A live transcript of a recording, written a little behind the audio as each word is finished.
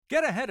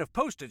Get ahead of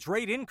postage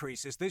rate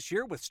increases this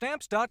year with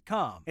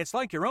Stamps.com. It's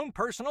like your own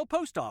personal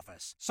post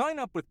office. Sign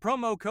up with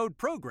promo code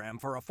PROGRAM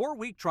for a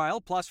 4-week trial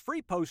plus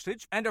free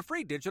postage and a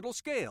free digital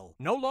scale.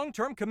 No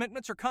long-term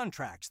commitments or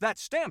contracts.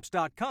 That's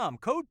Stamps.com,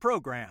 code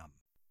PROGRAM.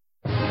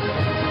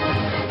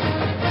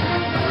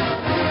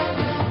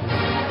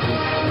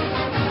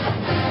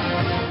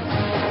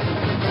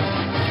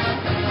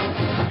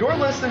 You're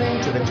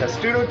listening to the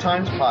Testudo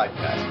Times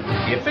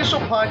Podcast, the official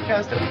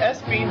podcast of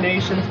SB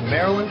Nation's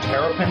Maryland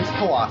Terrapins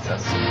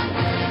Colossus.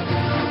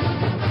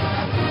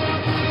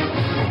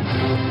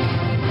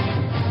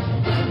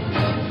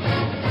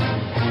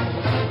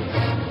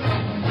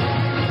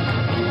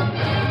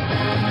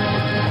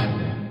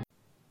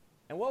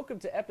 And welcome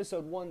to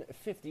episode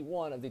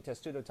 151 of the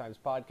Testudo Times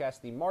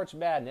Podcast, the March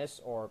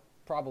Madness, or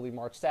probably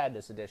March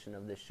Sadness edition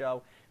of this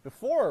show.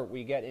 Before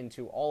we get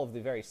into all of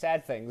the very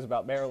sad things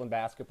about Maryland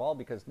basketball,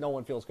 because no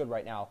one feels good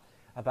right now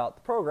about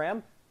the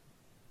program,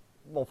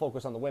 we'll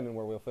focus on the women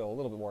where we'll feel a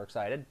little bit more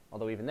excited,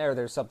 although even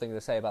there's something to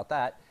say about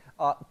that.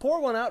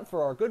 Pour one out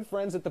for our good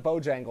friends at the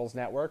Bojangles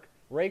Network,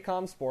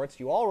 Raycom Sports.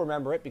 You all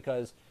remember it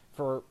because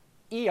for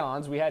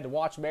eons we had to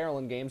watch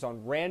Maryland games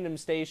on random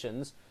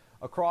stations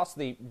across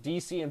the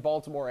D.C. and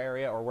Baltimore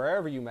area, or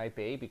wherever you might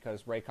be,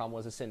 because Raycom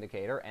was a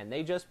syndicator, and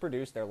they just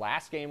produced their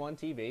last game on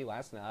TV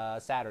last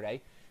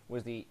Saturday,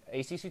 was the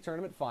ACC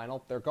Tournament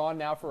Final. They're gone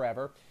now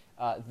forever.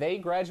 They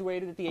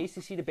graduated at the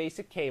ACC to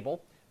basic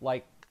cable,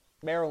 like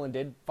Maryland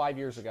did 5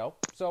 years ago.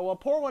 So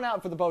pour one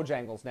out for the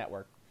Bojangles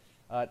Network.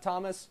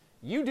 Thomas,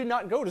 you did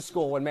not go to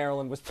school when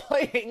Maryland was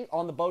playing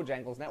on the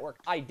Bojangles Network.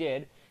 I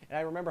did, and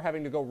I remember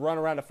having to go run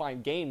around to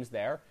find games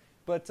there.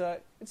 But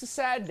it's a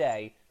sad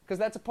day, because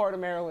that's a part of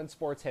Maryland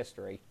sports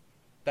history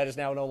that is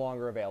now no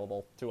longer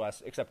available to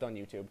us, except on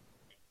YouTube.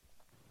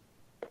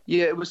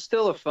 Yeah, it was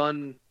still a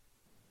fun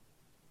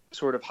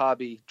sort of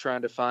hobby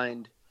trying to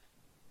find,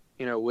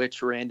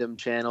 which random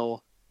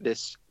channel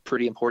this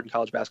pretty important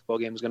college basketball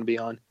game was going to be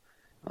on.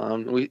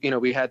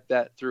 We had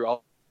that through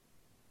all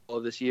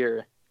of this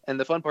year. And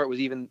the fun part was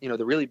even,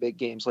 the really big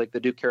games, like the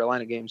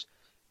Duke-Carolina games,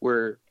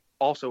 were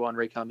also on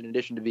Raycom in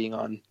addition to being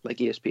on, like,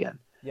 ESPN.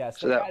 Yes,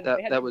 so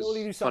that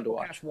was fun to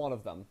watch. One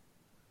of them.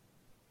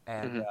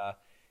 And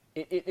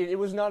it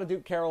was not a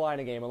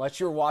Duke-Carolina game unless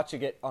you're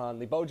watching it on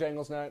the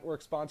Bojangles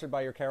Network, sponsored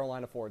by your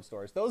Carolina Ford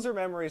stores. Those are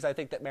memories I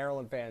think that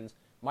Maryland fans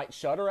might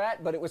shudder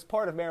at, but it was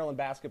part of Maryland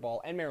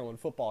basketball and Maryland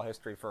football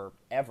history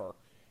forever.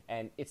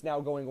 And it's now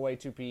going away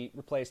to be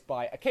replaced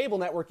by a cable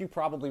network you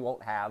probably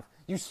won't have.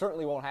 You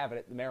certainly won't have it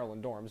at the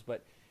Maryland dorms,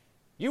 but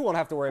you won't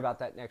have to worry about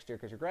that next year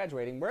because you're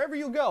graduating. Wherever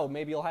you go,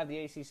 maybe you'll have the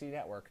ACC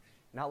network.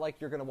 Not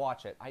like you're going to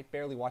watch it. I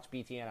barely watch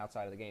BTN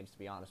outside of the games, to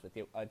be honest with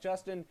you.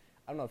 Justin,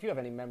 I don't know if you have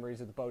any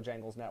memories of the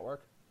Bojangles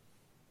Network.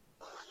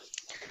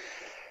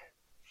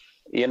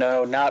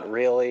 Not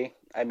really.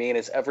 I mean,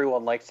 as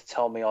everyone likes to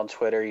tell me on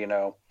Twitter,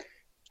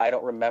 I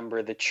don't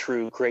remember the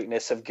true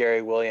greatness of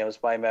Gary Williams.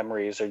 My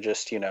memories are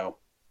just,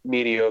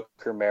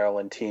 mediocre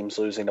Maryland teams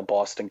losing to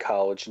Boston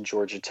College and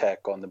Georgia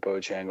Tech on the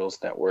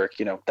Bojangles Network.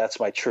 That's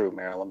my true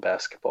Maryland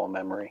basketball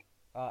memory.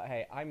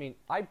 Hey, I mean,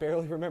 I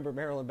barely remember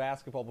Maryland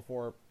basketball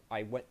before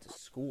I went to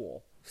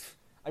school.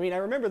 I mean, I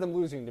remember them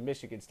losing to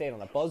Michigan State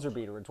on a buzzer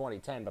beater in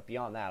 2010, but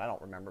beyond that, I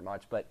don't remember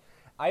much. But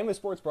I am a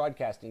sports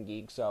broadcasting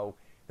geek, so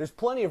there's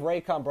plenty of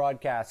Raycom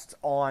broadcasts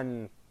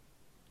on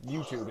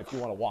YouTube if you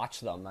want to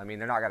watch them. I mean,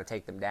 they're not going to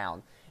take them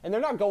down. And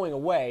they're not going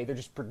away. They're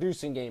just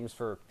producing games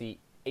for the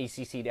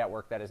ACC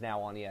network that is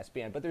now on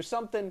ESPN. But there's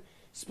something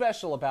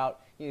special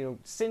about,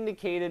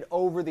 syndicated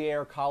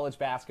over-the-air college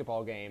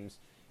basketball games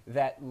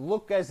that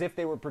look as if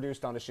they were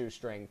produced on a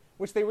shoestring,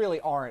 which they really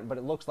aren't, but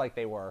it looks like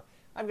they were.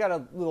 I've got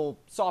a little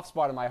soft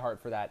spot in my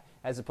heart for that,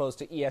 as opposed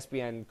to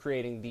ESPN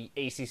creating the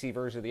ACC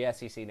version of the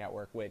SEC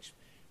network, which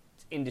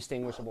is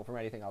indistinguishable from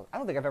anything else. I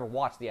don't think I've ever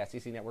watched the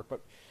SEC network,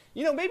 but,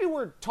 maybe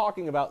we're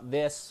talking about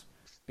this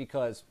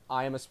because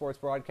I am a sports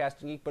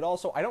broadcasting geek, but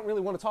also I don't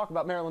really want to talk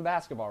about Maryland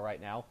basketball right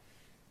now.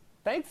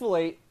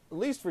 Thankfully, at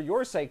least for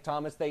your sake,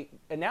 Thomas, they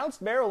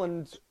announced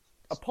Maryland's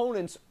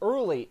opponents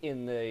early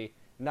in the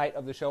night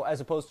of the show, as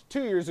opposed to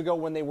 2 years ago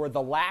when they were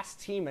the last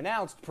team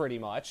announced, pretty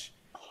much.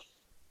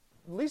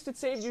 At least it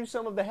saved you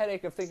some of the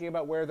headache of thinking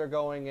about where they're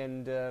going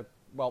and,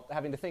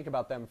 having to think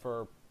about them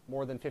for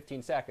more than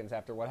 15 seconds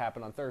after what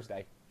happened on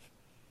Thursday.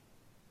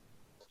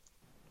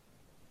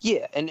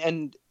 Yeah,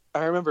 and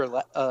I remember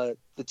the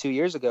 2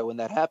 years ago when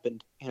that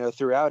happened,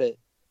 throughout it,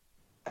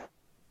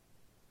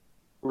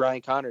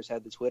 Ryan Connors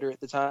had the Twitter at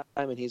the time,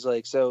 and he's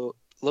like, so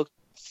looks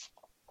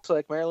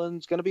like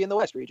Maryland's going to be in the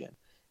West region.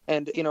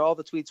 And, all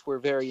the tweets were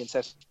very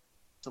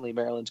incessantly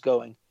Maryland's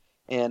going.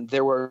 And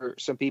there were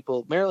some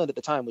people, Maryland at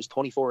the time was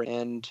 24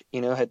 and,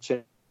 had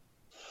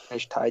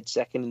finished tied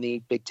second in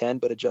the Big Ten,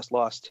 but had just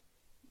lost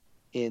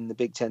in the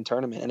Big Ten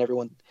tournament. And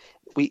everyone,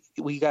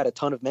 we got a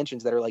ton of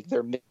mentions that are like,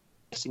 they're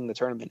missing the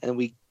tournament. And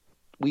we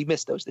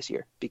missed those this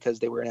year because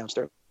they were announced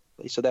early.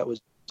 So that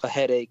was a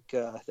headache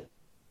that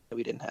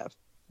we didn't have.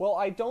 Well,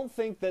 I don't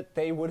think that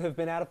they would have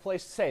been out of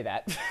place to say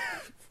that.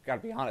 Got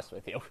to be honest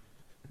with you.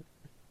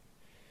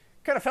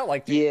 Kind of felt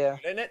like, yeah,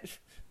 didn't it?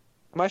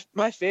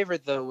 My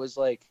favorite though was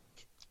like,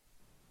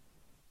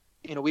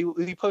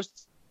 we posted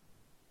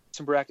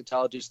some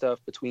bracketology stuff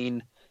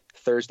between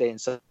Thursday and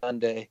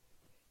Sunday,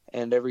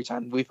 and every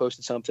time we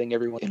posted something,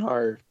 everyone in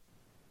our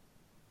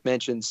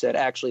mentions said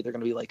actually they're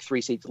going to be like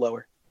 3 seats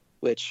lower,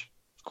 which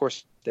of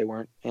course they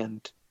weren't,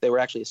 and they were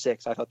actually a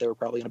 6. I thought they were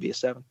probably going to be a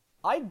 7.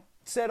 I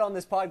said on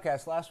this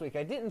podcast last week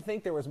I didn't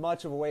think there was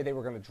much of a way they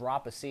were going to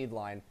drop a seed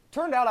line.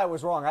 Turned out I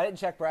was wrong. I didn't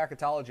check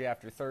bracketology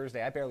after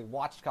Thursday. I barely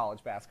watched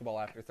college basketball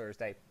after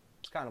Thursday.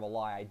 It's kind of a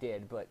lie, I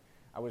did, but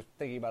I was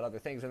thinking about other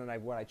things, and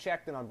then when I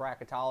checked it on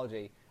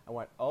bracketology, I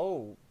went,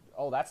 oh,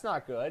 that's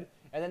not good.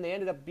 And then they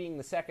ended up being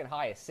the second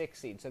highest 6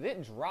 seed, so they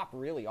didn't drop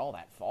really all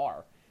that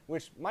far,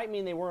 which might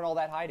mean they weren't all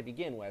that high to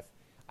begin with.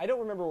 I don't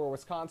remember where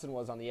Wisconsin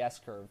was on the S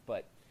curve,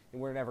 but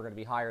we're never going to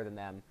be higher than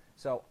them.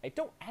 So I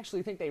don't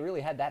actually think they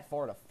really had that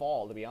far to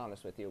fall, to be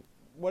honest with you.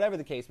 Whatever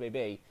the case may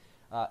be,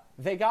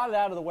 they got it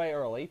out of the way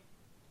early.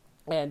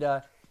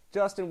 And,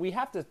 Justin, we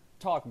have to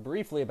talk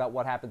briefly about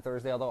what happened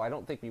Thursday, although I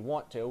don't think we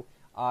want to.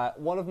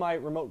 One of my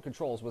remote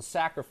controls was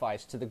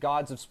sacrificed to the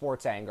gods of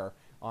sports anger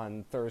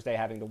on Thursday,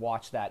 having to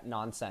watch that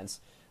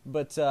nonsense.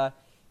 But,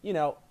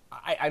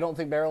 I don't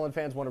think Maryland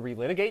fans want to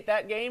relitigate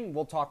that game.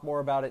 We'll talk more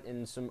about it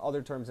in some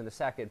other terms in a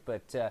second.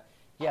 But,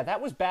 yeah,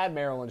 that was bad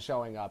Maryland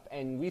showing up.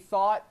 And we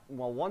thought,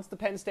 well, once the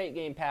Penn State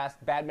game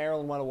passed, bad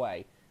Maryland went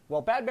away.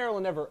 Well, bad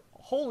Maryland never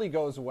wholly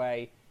goes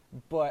away,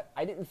 but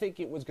I didn't think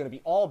it was going to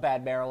be all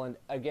bad Maryland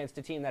against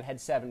a team that had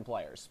 7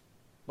 players.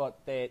 But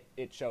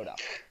it showed up,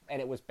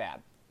 and it was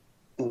bad.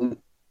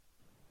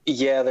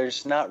 Yeah,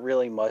 there's not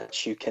really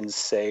much you can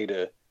say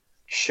to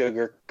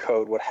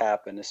sugarcoat what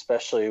happened,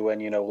 especially when,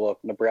 look,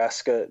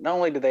 Nebraska, not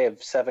only do they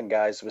have 7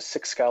 guys with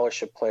 6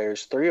 scholarship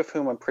players, 3 of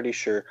whom I'm pretty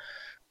sure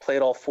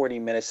played all 40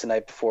 minutes the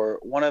night before,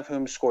 one of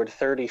whom scored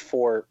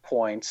 34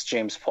 points,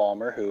 James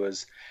Palmer, who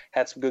has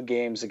had some good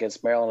games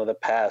against Maryland in the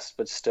past,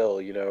 but still,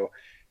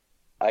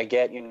 I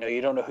get,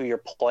 you don't know who you're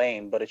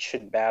playing, but it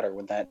shouldn't matter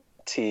when that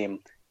team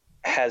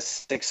has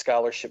 6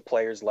 scholarship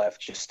players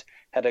left, just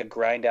had to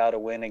grind out a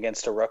win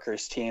against a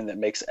Rutgers team that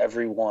makes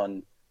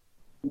everyone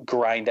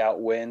grind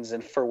out wins.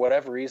 And for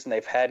whatever reason,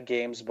 they've had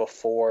games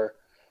before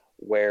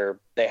where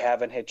they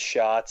haven't hit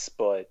shots,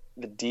 but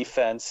the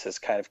defense has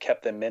kind of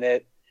kept them in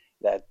it.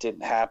 That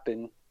didn't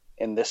happen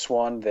in this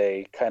one.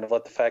 They kind of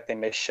let the fact they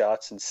missed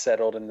shots and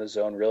settled in the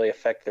zone really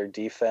affect their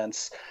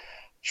defense.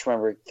 Just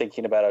remember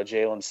thinking about how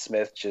Jalen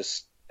Smith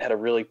just had a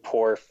really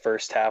poor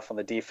first half on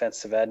the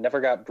defensive end.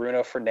 Never got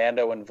Bruno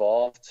Fernando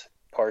involved.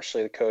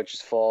 Partially the coach's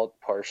fault,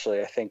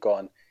 partially I think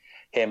on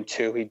him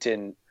too. He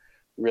didn't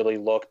really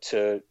look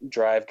to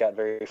drive, got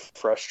very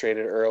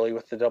frustrated early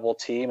with the double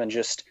team, and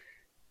just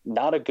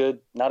not a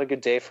good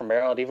day for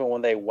Maryland. Even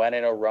when they went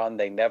in a run,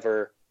 they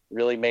never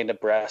really made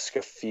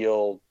Nebraska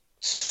feel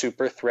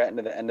super threatened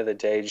at the end of the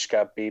day. Just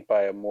got beat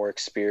by a more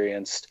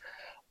experienced,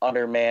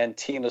 undermanned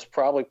team that's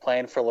probably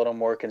playing for a little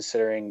more,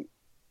 considering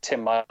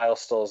Tim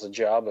Miles still has a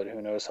job, but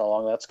who knows how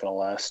long that's going to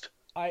last.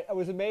 I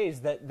was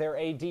amazed that their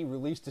AD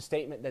released a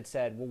statement that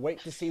said, we'll wait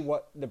to see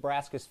what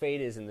Nebraska's fate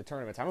is in the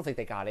tournaments. I don't think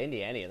they got into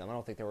any of them. I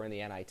don't think they were in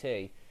the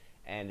NIT.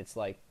 And it's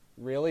like,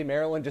 really?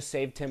 Maryland just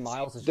saved Tim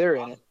Miles' They're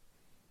job? in it.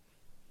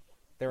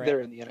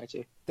 They're in the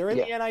NIT. They're in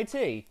the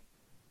NIT.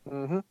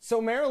 Mm-hmm.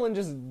 So Maryland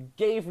just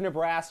gave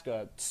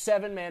Nebraska,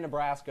 7-man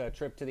Nebraska, a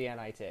trip to the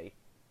NIT.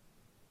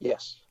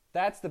 Yes.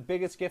 That's the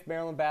biggest gift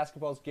Maryland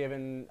basketball's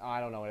given, I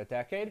don't know, in a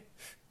decade?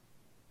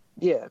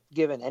 Yeah,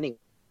 given any.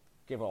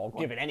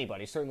 Given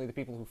anybody, certainly the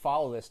people who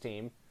follow this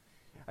team.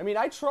 I mean,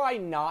 I try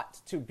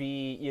not to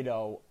be,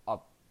 a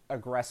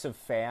aggressive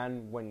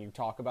fan when you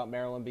talk about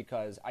Maryland,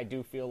 because I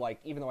do feel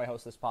like, even though I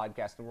host this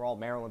podcast and we're all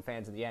Maryland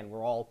fans in the end,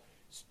 we're all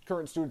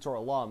current students or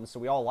alums, so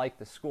we all like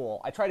the school.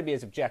 I try to be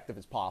as objective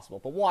as possible,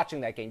 but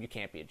watching that game, you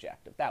can't be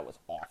objective. That was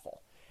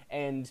awful.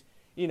 And,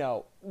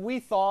 we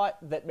thought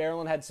that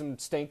Maryland had some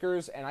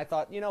stinkers, and I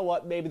thought, you know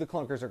what, maybe the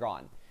clunkers are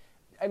gone.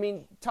 I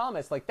mean,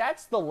 Thomas,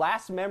 that's the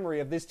last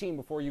memory of this team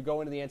before you go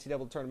into the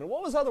NCAA tournament.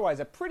 What was otherwise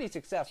a pretty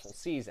successful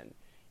season?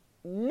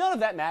 None of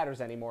that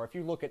matters anymore if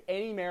you look at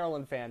any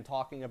Maryland fan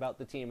talking about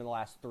the team in the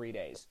last 3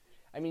 days.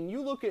 I mean,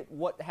 you look at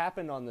what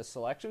happened on the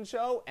selection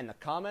show and the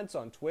comments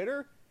on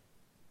Twitter.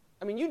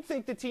 I mean, you'd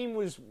think the team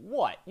was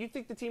what? You'd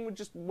think the team would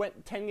just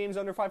went 10 games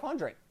under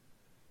 500.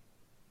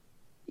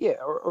 Yeah,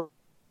 or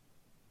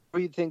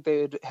you'd think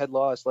they had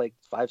lost like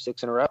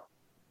 5-6 in a row.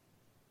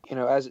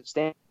 As it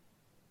stands,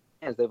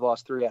 they've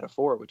lost 3 out of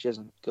 4, which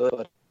isn't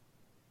good.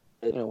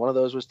 One of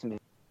those was to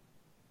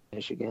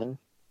Michigan,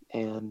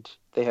 and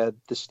they had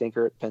the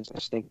stinker at Penn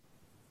State, stinker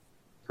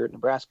at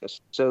Nebraska.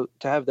 So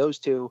to have those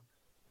two,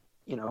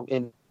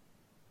 in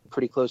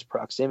pretty close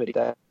proximity,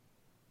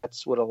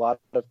 that's what a lot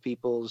of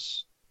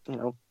people's,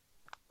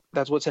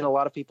 that's what's in a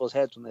lot of people's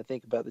heads when they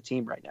think about the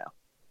team right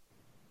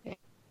now.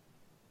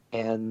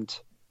 And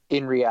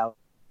in reality,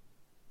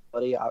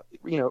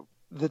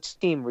 the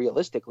team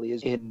realistically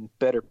is in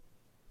better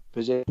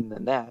position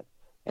than that,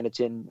 and it's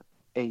in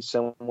a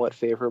somewhat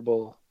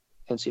favorable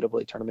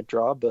NCAA tournament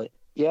draw. But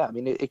yeah, I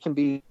mean, it can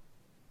be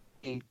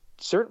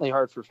certainly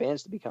hard for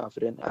fans to be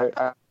confident.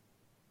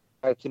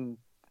 I can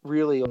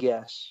really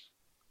guess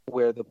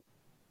where the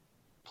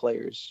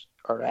players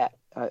are at.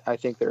 I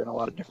think they're in a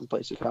lot of different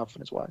places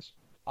confidence-wise.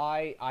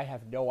 I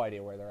have no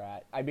idea where they're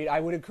at. I mean, I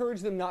would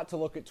encourage them not to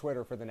look at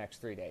Twitter for the next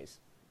 3 days.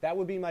 That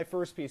would be my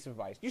first piece of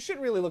advice. You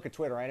shouldn't really look at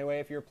Twitter anyway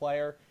if you're a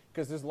player,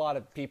 because there's a lot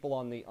of people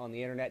on the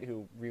internet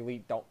who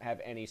really don't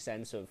have any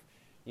sense of,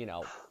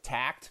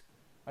 tact,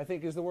 I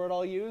think is the word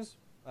I'll use,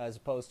 as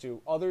opposed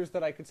to others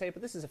that I could say.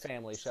 But this is a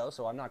family show,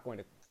 so I'm not going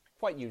to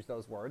quite use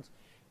those words.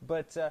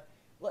 But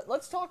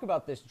let's talk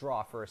about this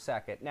draw for a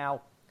second.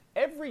 Now,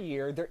 every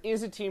year there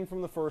is a team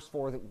from the first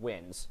four that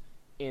wins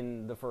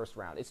in the first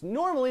round. It's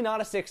normally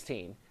not a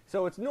 16,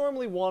 so it's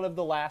normally one of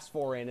the last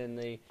four in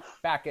the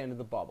back end of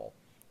the bubble.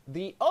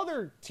 The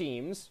other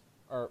teams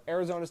are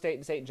Arizona State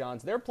and St.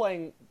 John's. They're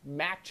playing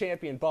MAC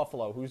champion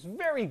Buffalo, who's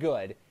very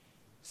good.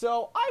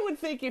 So I would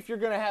think if you're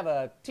going to have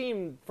a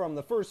team from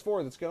the first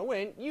four that's going to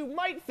win, you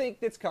might think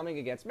that's coming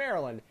against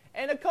Maryland.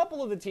 And a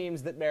couple of the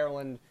teams that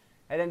Maryland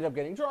had ended up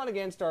getting drawn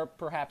against are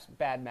perhaps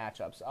bad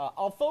matchups.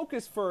 I'll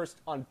focus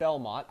first on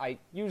Belmont. I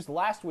used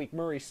last week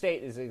Murray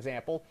State as an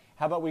example.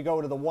 How about we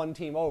go to the one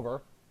team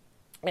over?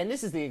 And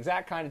this is the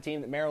exact kind of team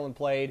that Maryland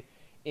played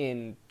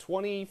in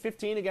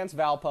 2015 against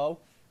Valpo,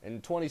 in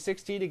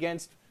 2016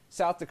 against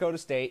South Dakota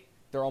State.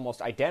 They're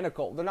almost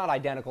identical. They're not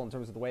identical in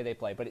terms of the way they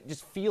play, but it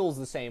just feels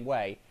the same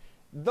way.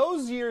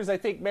 Those years, I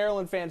think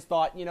Maryland fans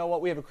thought, you know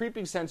what, we have a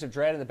creeping sense of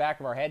dread in the back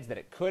of our heads that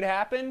it could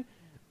happen,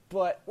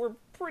 but we're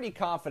pretty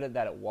confident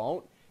that it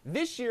won't.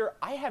 This year,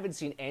 I haven't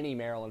seen any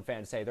Maryland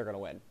fans say they're going to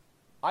win.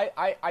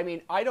 I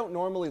mean, I don't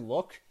normally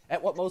look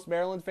at what most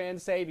Maryland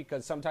fans say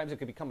because sometimes it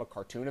could become a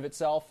cartoon of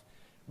itself,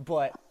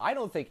 but I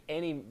don't think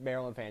any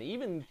Maryland fan,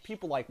 even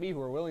people like me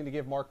who are willing to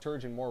give Mark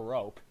Turgeon more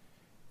rope,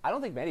 I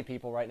don't think many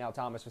people right now,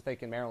 Thomas, are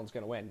thinking Maryland's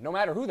going to win, no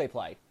matter who they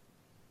play.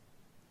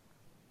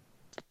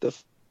 The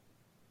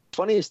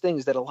funniest thing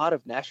is that a lot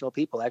of national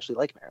people actually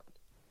like Maryland.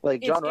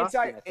 Like John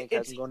Rothstein, I think,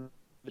 has them going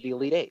to the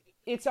Elite Eight.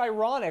 It's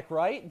ironic,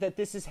 right, that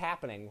this is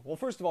happening. Well,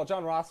 first of all,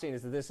 John Rothstein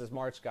is the This Is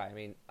March guy. I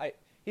mean,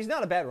 he's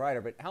not a bad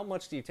writer, but how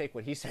much do you take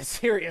what he says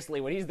seriously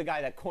when he's the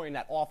guy that coined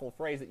that awful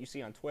phrase that you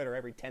see on Twitter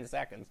every 10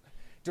 seconds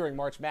during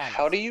March Madness?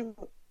 How do you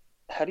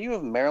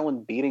have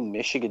Maryland beating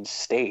Michigan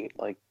State?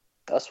 Like,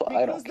 that's what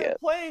I don't get. Because they're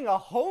playing a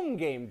home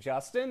game,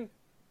 Justin.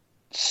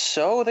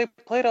 So they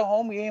played a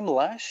home game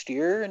last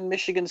year, and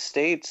Michigan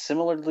State,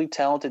 similarly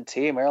talented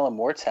team, Maryland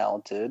more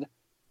talented.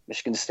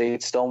 Michigan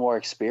State still more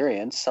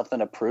experienced, something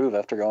to prove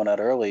after going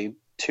out early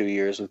 2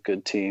 years with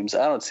good teams.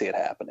 I don't see it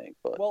happening,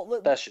 but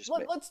that's just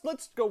me.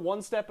 Let's go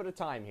one step at a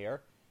time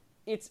here.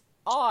 It's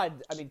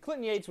odd. I mean,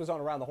 Clinton Yates was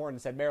on Around the Horn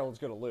and said Maryland's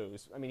going to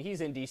lose. I mean,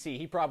 he's in D.C.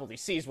 He probably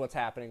sees what's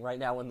happening right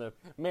now in the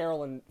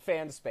Maryland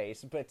fan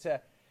space. But,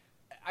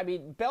 I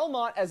mean,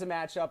 Belmont as a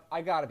matchup,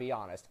 I got to be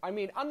honest. I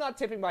mean, I'm not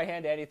tipping my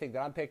hand to anything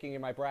that I'm picking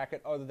in my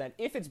bracket other than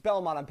if it's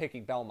Belmont, I'm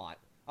picking Belmont.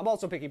 I'm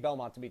also picking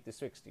Belmont to beat the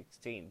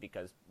 16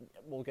 because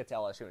we'll get to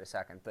LSU in a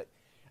second. But,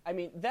 I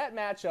mean, that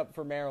matchup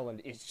for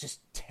Maryland is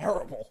just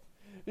terrible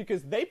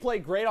because they play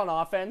great on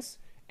offense.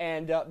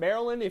 And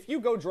Maryland, if you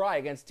go dry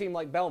against a team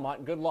like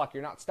Belmont, good luck,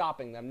 you're not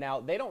stopping them. Now,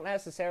 they don't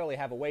necessarily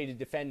have a way to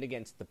defend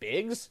against the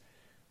bigs,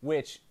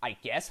 which I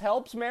guess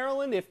helps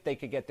Maryland if they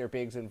could get their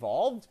bigs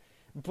involved.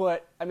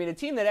 But, I mean, a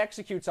team that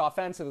executes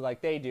offensively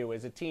like they do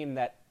is a team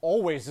that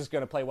always is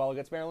going to play well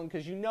against Maryland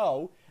because you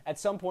know at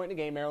some point in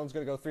the game Maryland's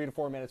going to go 3 to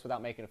 4 minutes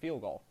without making a field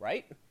goal,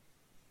 right?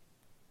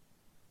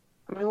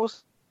 I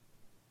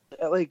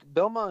mean,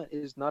 Belmont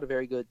is not a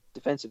very good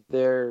defensive.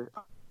 They're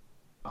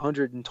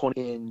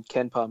 120 in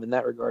Ken Pom in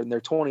that regard, and they're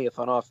 20th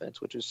on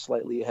offense, which is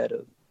slightly ahead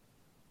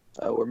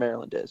of where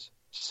Maryland is.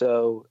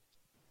 So,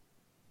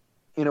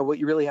 you know, what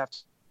you really have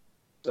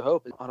to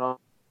hope is on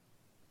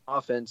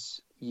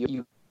offense,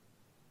 you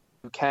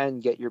can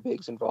get your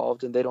bigs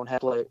involved, and they don't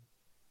have to play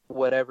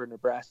whatever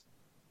Nebraska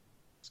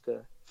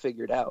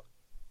figured out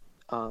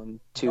to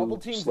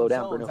slow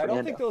down Bruno Fernando. I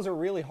don't think those are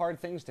really hard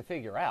things to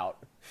figure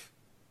out.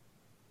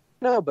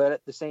 No, but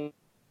at the same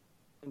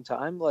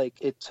time, like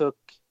it took.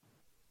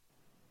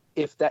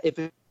 If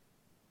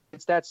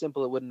it's that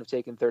simple, it wouldn't have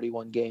taken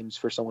 31 games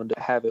for someone to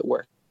have it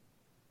work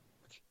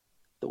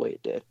the way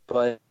it did.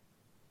 But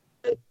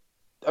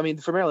I mean,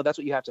 for Maryland, that's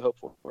what you have to hope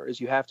for. Is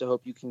you have to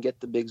hope you can get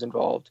the bigs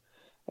involved.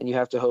 And you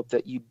have to hope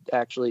that you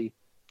actually,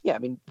 I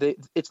mean,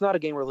 it's not a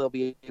game where they'll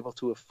be able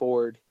to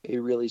afford a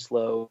really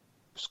slow,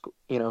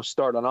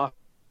 start on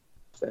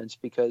offense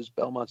because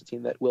Belmont's a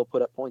team that will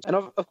put up points. And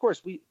of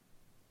course, we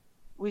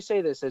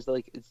say this as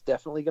like it's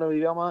definitely going to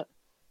be Belmont.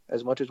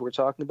 As much as we're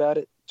talking about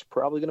it, it's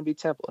probably going to be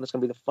Temple, and it's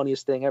going to be the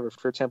funniest thing ever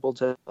for Temple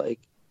to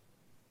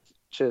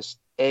just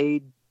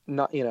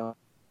knock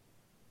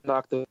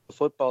the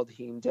football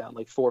team down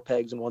like 4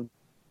 pegs in one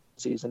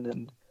season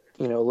and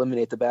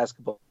eliminate the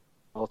basketball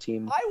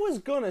team. I was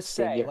going to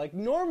say,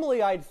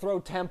 normally I'd throw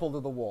Temple to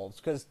the Wolves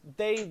because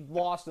they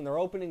lost in their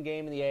opening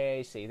game in the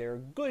AAC. They're a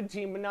good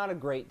team, but not a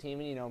great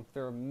team. And,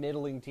 they're a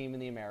middling team in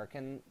the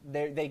American.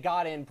 They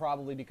got in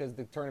probably because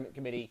the tournament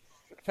committee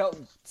felt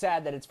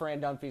sad that it's Fran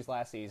Dunphy's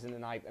last season.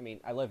 And I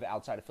live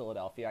outside of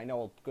Philadelphia. I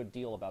know a good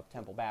deal about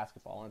Temple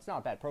basketball, and it's not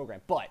a bad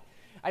program. But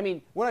I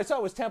mean, when I saw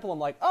it was Temple, I'm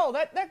like, oh,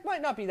 that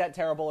might not be that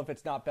terrible if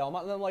it's not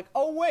Belmont. And then I'm like,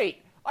 oh,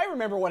 wait, I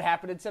remember what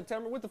happened in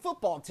September with the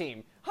football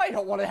team. I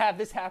don't want to have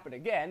this happen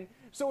again,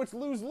 so it's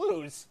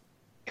lose-lose.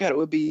 God,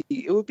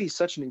 it would be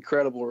such an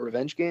incredible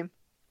revenge game,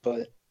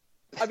 but...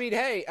 I mean,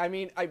 hey,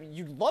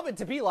 you'd love it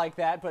to be like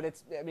that, but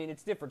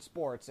it's different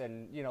sports,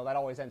 and, that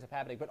always ends up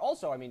happening. But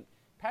also,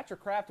 Patrick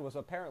Kraft was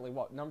apparently,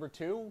 number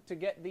 2 to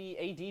get the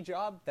AD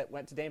job that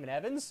went to Damon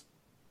Evans?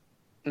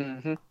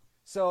 Mm-hmm.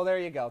 So there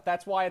you go.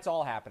 That's why it's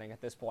all happening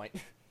at this point.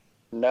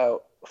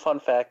 No, fun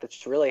fact,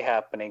 it's really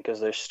happening because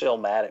they're still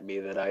mad at me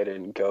that I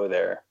didn't go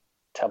there.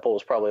 Temple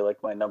was probably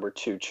like my number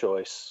 2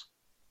 choice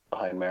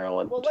behind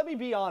Maryland. Well, let me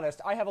be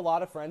honest. I have a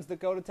lot of friends that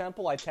go to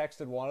Temple. I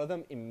texted one of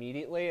them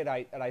immediately, and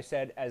I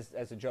said as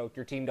a joke,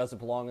 your team doesn't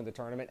belong in the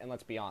tournament. And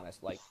let's be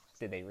honest,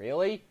 did they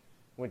really?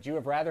 Would you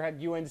have rather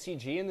had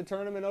UNCG in the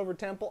tournament over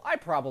Temple? I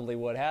probably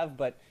would have,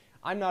 but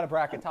I'm not a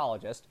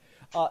bracketologist.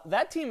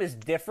 That team is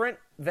different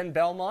than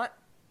Belmont.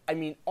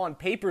 On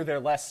paper, they're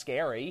less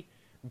scary,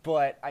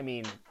 but,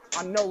 I'm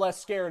no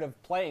less scared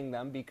of playing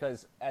them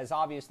because, as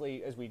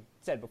obviously, as we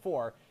said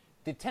before,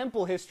 the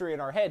Temple history in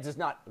our heads is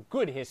not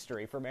good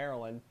history for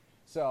Maryland.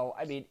 So,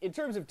 in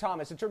terms of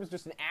Thomas, in terms of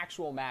just an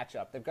actual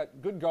matchup, they've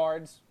got good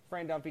guards.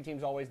 Fran Dunphy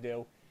teams always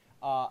do.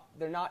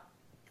 They're not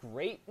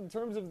great in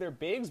terms of their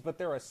bigs, but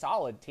they're a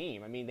solid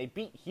team. They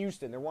beat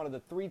Houston. They're one of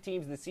the 3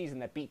 teams this season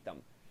that beat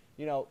them.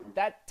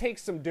 That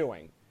takes some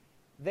doing.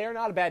 They're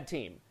not a bad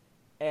team.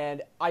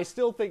 And I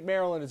still think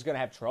Maryland is going to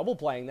have trouble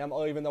playing them,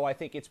 even though I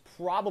think it's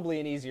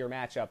probably an easier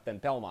matchup than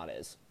Belmont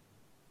is.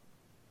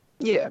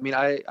 Yeah,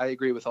 I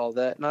agree with all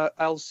that. And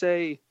I'll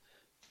say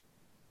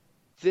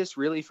this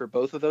really for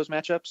both of those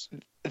matchups.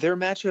 They're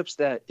matchups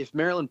that if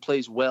Maryland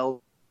plays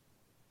well,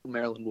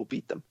 Maryland will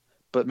beat them.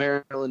 But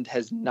Maryland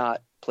has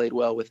not played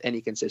well with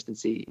any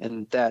consistency,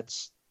 and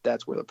that's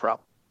where the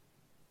problem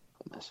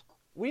is.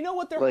 We know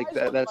what their highs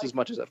look that's like. as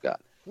much as I've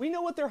got. We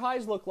know what their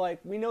highs look like.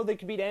 We know they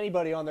could beat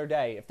anybody on their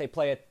day if they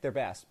play at their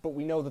best. But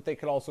we know that they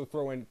could also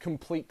throw in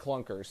complete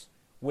clunkers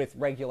with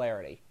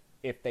regularity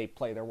if they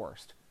play their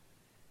worst.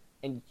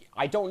 And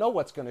I don't know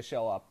what's going to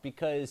show up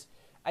because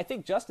I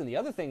think, Justin, the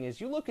other thing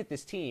is you look at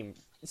this team.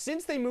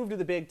 Since they moved to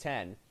the Big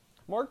Ten,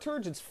 Mark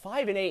Turgeon's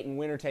 5-8 in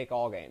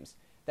winner-take-all games.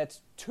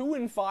 That's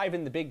 2-5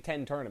 in the Big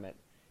Ten tournament.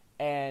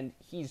 And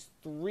he's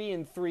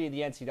 3-3 in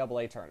the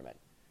NCAA tournament.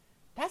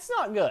 That's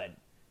not good.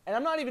 And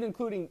I'm not even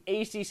including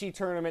ACC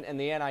tournament and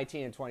the NIT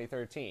in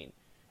 2013.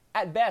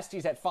 At best,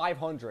 he's at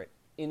 500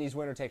 in these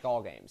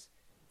winner-take-all games.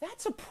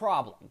 That's a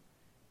problem.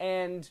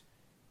 And,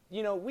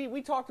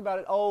 we talked about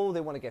it. Oh, they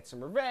want to get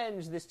some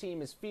revenge. This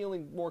team is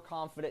feeling more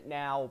confident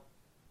now.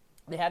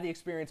 They have the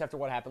experience after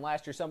what happened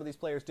last year. Some of these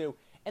players do.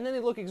 And then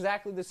they look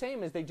exactly the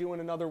same as they do in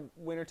another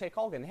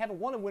winner-take-all game. They haven't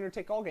won a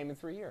winner-take-all game in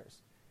 3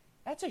 years.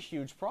 That's a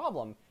huge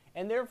problem.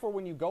 And therefore,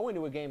 when you go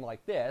into a game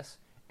like this,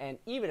 and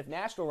even if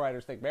national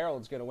writers think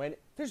Maryland's going to win,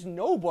 there's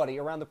nobody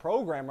around the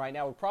program right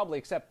now, probably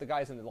except the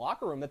guys in the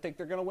locker room, that think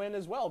they're going to win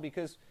as well.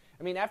 Because,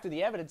 after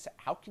the evidence,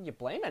 how can you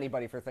blame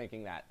anybody for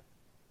thinking that?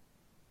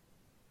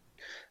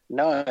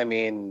 No,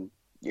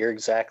 you're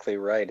exactly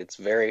right. It's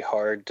very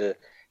hard to,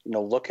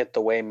 look at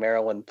the way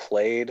Maryland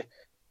played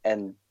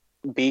and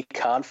be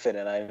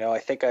confident. I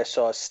think I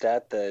saw a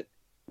stat that,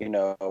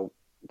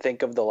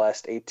 think of the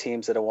last 8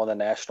 teams that have won the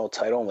national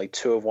title, only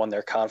 2 have won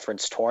their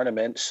conference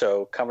tournament.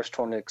 So conference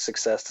tournament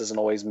success doesn't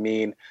always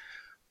mean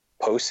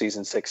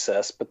postseason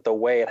success, but the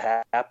way it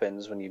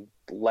happens when you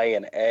lay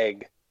an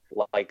egg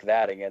like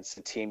that against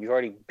a team you've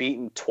already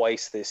beaten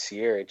twice this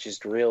year, it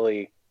just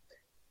really,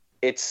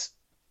 it's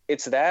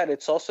that.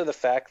 It's also the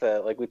fact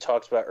that, like we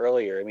talked about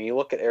earlier, you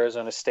look at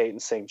Arizona State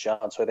and St.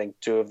 John's, who I think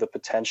do have the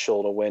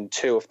potential to win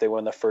 2 if they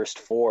win the first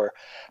 4,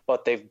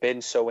 but they've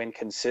been so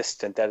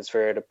inconsistent that it's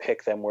very hard to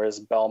pick them, whereas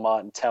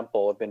Belmont and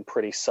Temple have been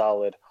pretty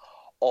solid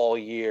all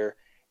year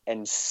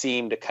and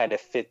seem to kind of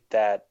fit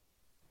that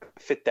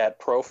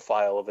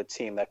profile of a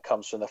team that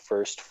comes from the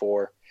first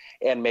 4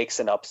 and makes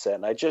an upset.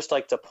 And I'd just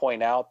like to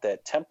point out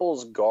that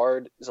Temple's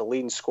guard is a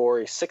leading scorer.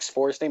 He's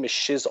 6'4". His name is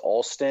Shiz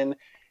Alston.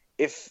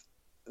 If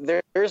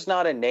there's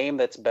not a name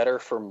that's better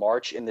for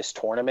March in this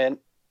tournament,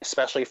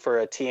 especially for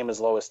a team as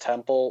low as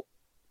Temple,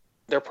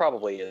 there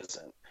probably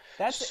isn't.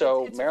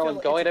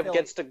 Maryland going up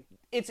against the...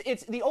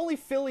 It's the only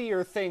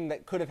Phillier thing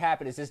that could have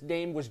happened is his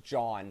name was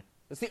John.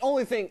 That's the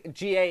only thing,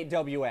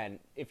 G-A-W-N,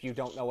 if you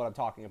don't know what I'm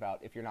talking about,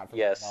 if you're not from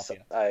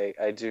Philadelphia. Yes,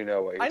 I do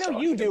know what you're talking about.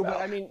 I know you do,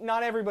 but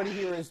not everybody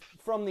here is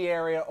from the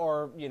area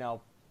or,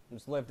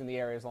 has lived in the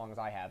area as long as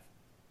I have.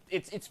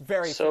 It's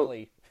very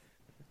Philly.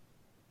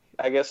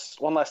 I guess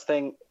one last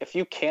thing, if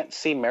you can't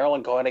see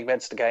Maryland going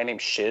against a guy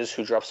named Shiz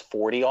who drops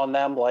 40 on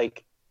them,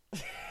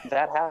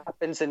 that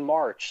happens in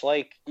March.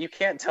 You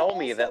can't tell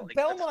me that.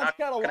 Belmont's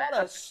got a lot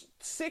of 6'7",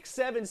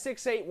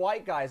 6'8"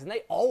 white guys, and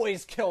they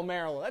always kill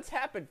Maryland. That's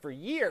happened for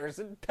years,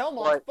 and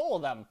Belmont's full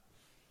of them.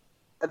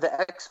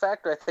 The X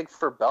factor, I think,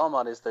 for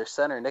Belmont is their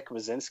center, Nick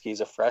Mazinski.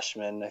 He's a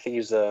freshman. I think he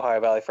was the Ohio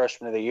Valley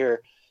Freshman of the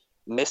Year.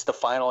 Missed the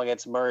final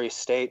against Murray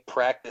State.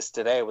 Practice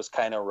today was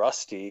kind of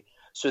rusty.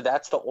 So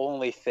that's the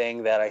only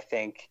thing that I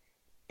think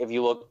if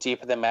you look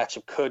deep at the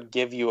matchup, could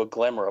give you a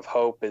glimmer of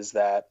hope is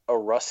that a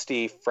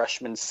rusty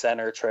freshman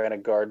center trying to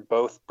guard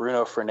both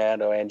Bruno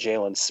Fernando and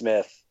Jalen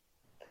Smith.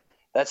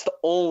 That's the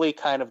only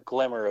kind of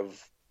glimmer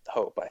of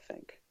hope, I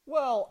think.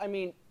 Well, I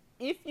mean,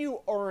 if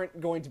you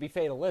aren't going to be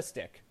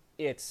fatalistic,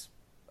 it's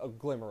a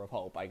glimmer of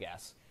hope, I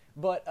guess.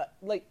 But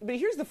but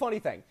here's the funny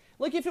thing.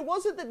 Like, if it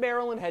wasn't that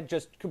Maryland had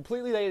just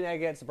completely laid an egg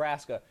against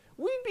Nebraska,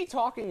 we'd be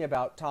talking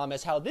about,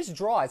 Thomas, how this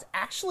draw is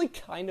actually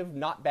kind of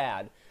not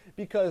bad.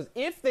 Because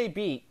if they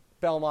beat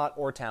Belmont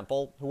or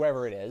Temple,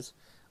 whoever it is,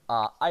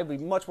 I'd be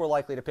much more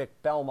likely to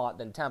pick Belmont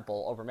than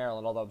Temple over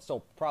Maryland, although I'm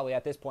still probably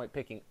at this point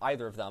picking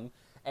either of them.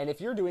 And if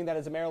you're doing that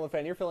as a Maryland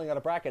fan, you're filling out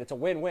a bracket, it's a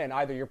win-win.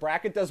 Either your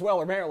bracket does well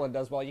or Maryland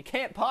does well. You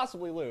can't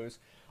possibly lose.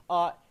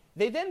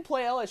 They then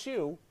play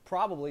LSU,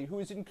 probably, who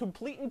is in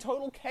complete and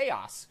total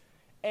chaos.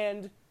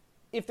 And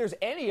if there's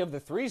any of the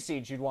 3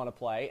 seeds you'd want to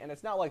play, and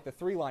it's not like the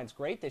 3 line's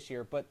great this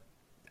year, but,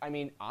 I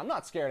mean, I'm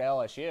not scared of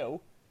LSU.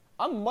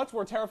 I'm much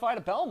more terrified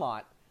of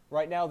Belmont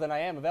right now than I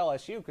am of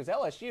LSU, because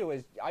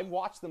LSU, I've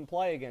watched them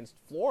play against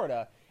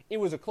Florida. It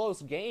was a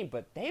close game,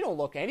 but they don't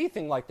look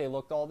anything like they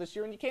looked all this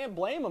year, and you can't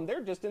blame them.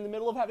 They're just in the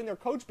middle of having their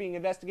coach being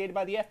investigated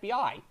by the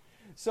FBI.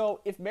 So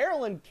if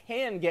Maryland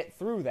can get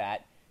through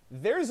that,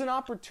 there's an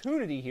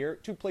opportunity here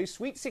to play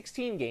Sweet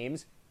 16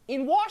 games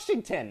in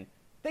Washington.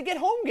 They get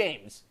home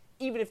games,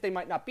 even if they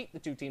might not beat the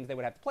 2 teams they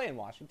would have to play in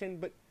Washington.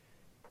 But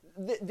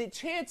the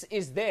chance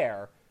is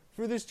there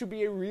for this to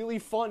be a really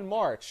fun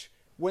March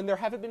when there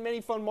haven't been many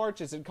fun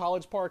marches in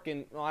College Park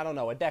in, I don't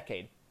know, a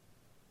decade.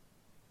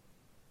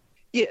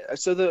 Yeah,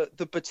 so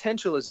the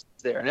potential is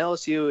there. And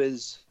LSU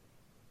is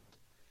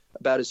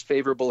about as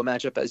favorable a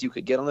matchup as you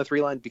could get on the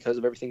 3 line because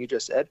of everything you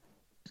just said.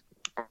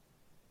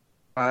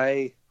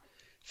 I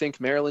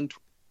think Maryland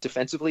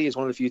defensively is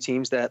one of the few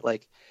teams that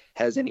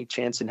has any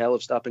chance in hell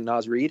of stopping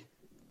Naz Reid,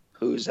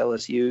 who's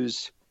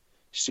LSU's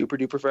super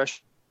duper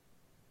fresh.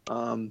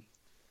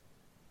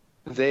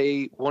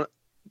 They've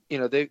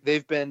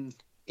been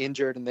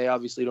injured, and they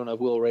obviously don't have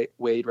Will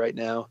Wade right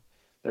now.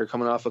 They're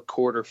coming off a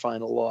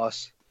quarterfinal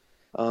loss.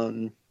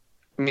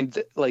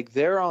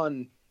 They're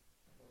on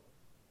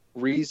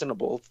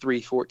reasonable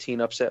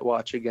 3-14 upset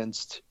watch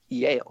against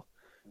Yale,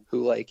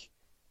 who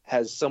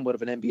has somewhat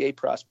of an NBA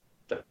prospect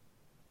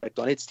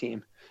on its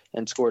team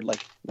and scored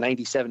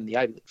 97 in the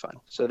Ivy League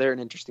final. So they're an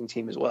interesting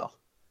team as well.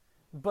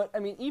 But, I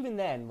mean, even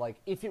then,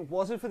 if it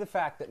wasn't for the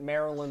fact that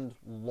Maryland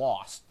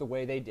lost the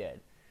way they did,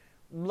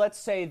 let's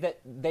say that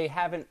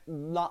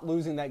not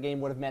losing that game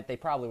would have meant they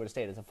probably would have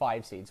stayed as a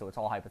 5 seed, so it's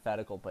all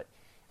hypothetical. But,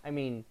 I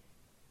mean,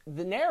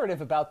 the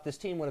narrative about this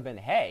team would have been,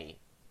 hey,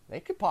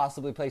 they could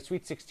possibly play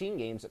Sweet 16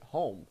 games at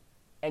home.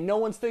 And no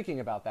one's thinking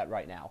about that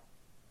right now.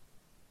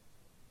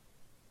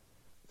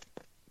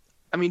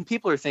 I mean,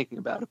 people are thinking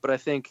about it, but I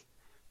think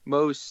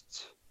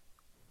most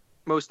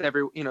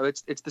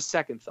it's the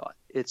second thought.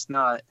 It's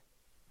not.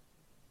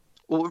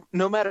 Well,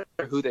 no matter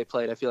who they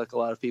played, I feel like a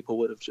lot of people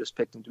would have just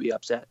picked them to be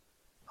upset,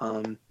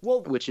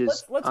 which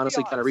is let's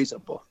honestly kind of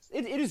reasonable.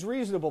 It is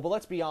reasonable, but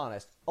let's be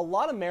honest. A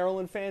lot of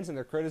Maryland fans and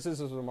their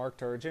criticisms of Mark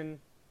Turgeon,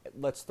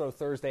 let's throw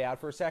Thursday out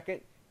for a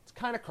second, it's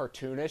kind of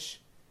cartoonish.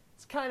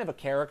 It's kind of a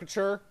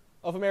caricature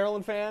of a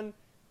Maryland fan.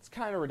 It's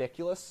kind of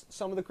ridiculous,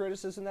 some of the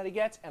criticism that he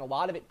gets, and a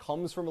lot of it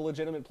comes from a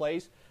legitimate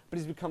place, but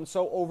he's become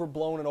so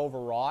overblown and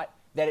overwrought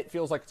that it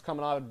feels like it's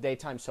coming out of a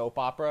daytime soap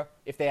opera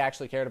if they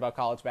actually cared about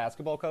college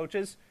basketball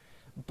coaches.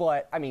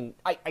 But, I mean,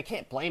 I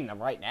can't blame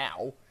them right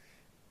now.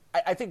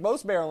 I think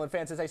most Maryland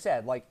fans, as I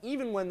said,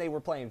 even when they were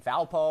playing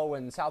Valpo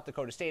and South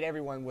Dakota State,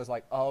 everyone was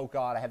like, oh,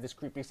 God, I have this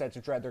creepy sense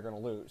of dread they're going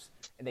to lose.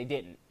 And they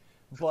didn't.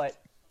 But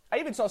I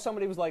even saw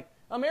somebody who was like,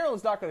 oh,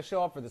 Maryland's not going to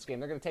show up for this game.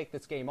 They're going to take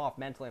this game off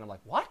mentally. And I'm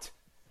like, what?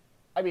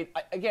 I mean,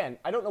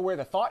 I don't know where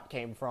the thought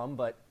came from,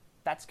 but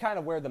that's kind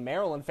of where the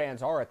Maryland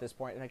fans are at this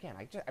point. And again,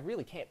 I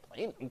really can't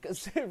blame them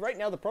because right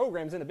now the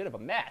program's in a bit of a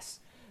mess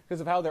because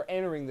of how they're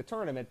entering the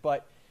tournament.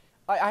 But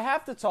I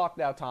have to talk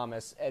now,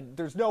 Thomas, and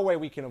there's no way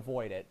we can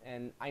avoid it.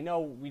 And I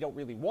know we don't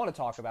really want to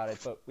talk about it,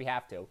 but we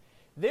have to.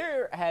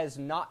 There has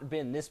not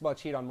been this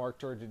much heat on Mark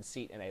Turgeon's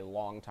seat in a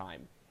long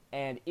time.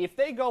 And if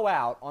they go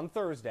out on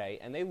Thursday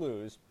and they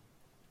lose,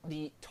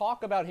 the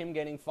talk about him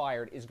getting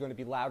fired is going to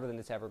be louder than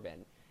it's ever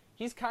been.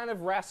 He's kind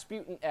of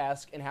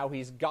Rasputin-esque in how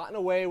he's gotten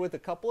away with a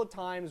couple of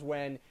times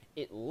when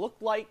it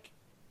looked like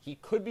he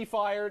could be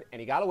fired, and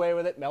he got away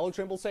with it. Melo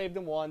Trimble saved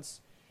him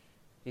once.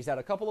 He's had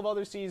a couple of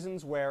other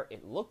seasons where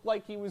it looked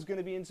like he was going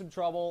to be in some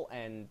trouble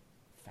and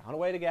found a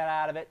way to get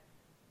out of it.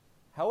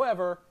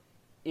 However,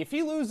 if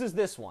he loses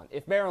this one,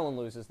 if Maryland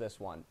loses this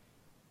one,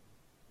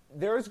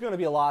 there's going to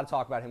be a lot of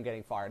talk about him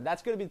getting fired.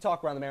 That's going to be the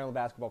talk around the Maryland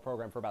basketball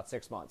program for about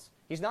 6 months.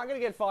 He's not going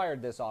to get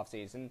fired this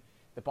offseason.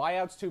 The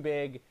buyout's too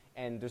big,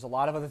 and there's a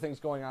lot of other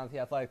things going on at the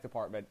athletic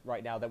department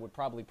right now that would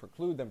probably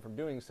preclude them from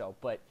doing so.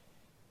 But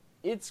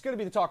it's going to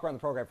be the talk around the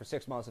program for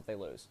 6 months if they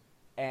lose.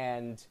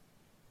 And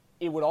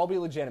it would all be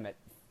legitimate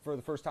for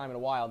the first time in a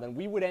while. Then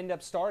we would end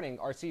up starting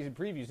our season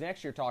previews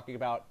next year talking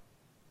about,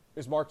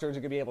 is Mark Turgeon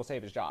going to be able to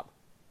save his job?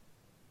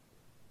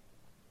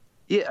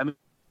 Yeah, I mean,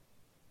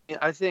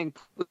 I think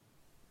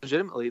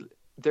legitimately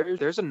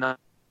there's a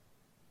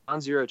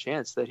non-zero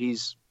chance that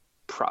he's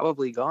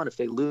probably gone if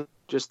they lose.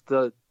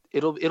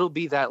 It'll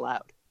be that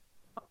loud.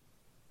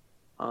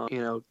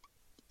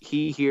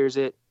 He hears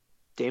it.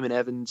 Damon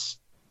Evans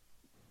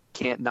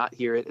can't not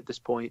hear it at this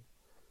point.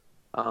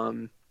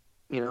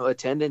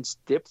 Attendance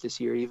dipped this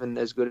year, even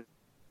as good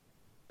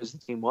as the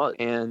team was,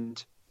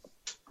 and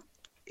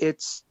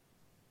it's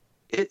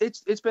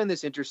been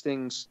this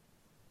interesting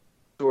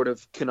sort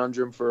of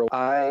conundrum for a while.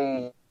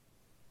 I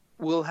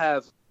will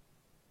have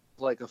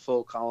like a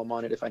full column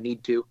on it if I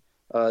need to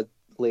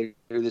later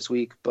this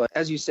week. But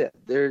as you said,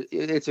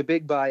 it's a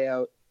big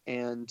buyout,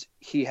 and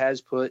he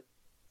has put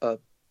a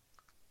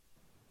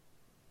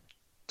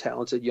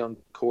talented young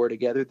core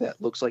together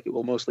that looks like it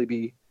will mostly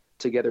be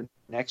together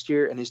next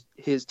year. And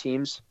his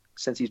teams,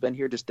 since he's been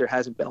here, just there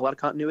hasn't been a lot of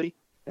continuity.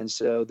 And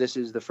so this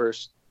is the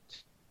first,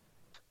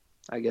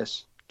 I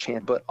guess,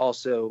 chance. But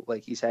also,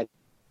 like, he's had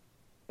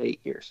 8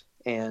 years,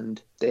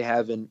 and they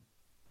haven't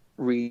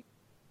reached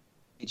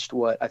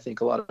what I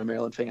think a lot of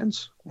Maryland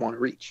fans want to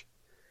reach.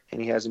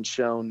 And he hasn't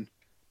shown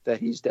that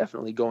he's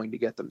definitely going to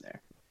get them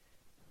there.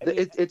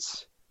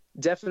 It's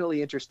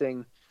definitely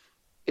interesting.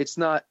 It's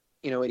not,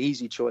 an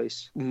easy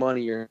choice,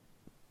 money or,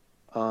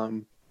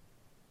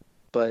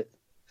 but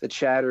the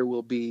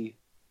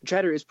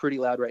chatter is pretty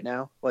loud right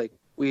now. Like,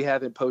 we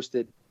haven't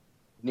posted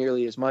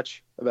nearly as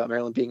much about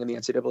Maryland being in the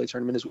NCAA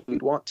tournament as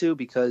we'd want to,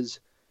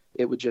 because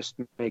it would just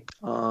make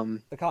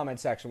the comment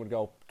section would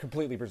go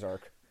completely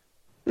berserk.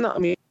 No, I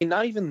mean,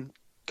 not even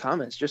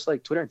comments, just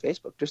like Twitter and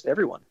Facebook, just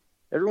everyone's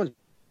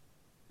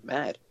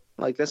mad.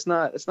 Like, that's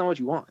not what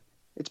you want.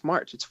 It's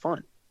March. It's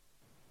fun.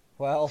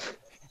 Well,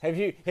 have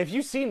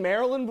you seen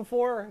Maryland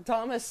before,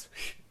 Thomas?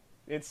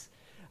 This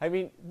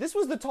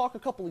was the talk a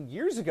couple of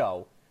years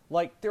ago.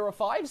 Like, they're a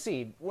 5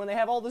 seed when they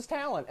have all this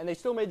talent, and they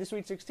still made the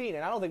Sweet 16.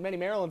 And I don't think many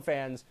Maryland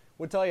fans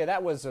would tell you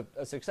that was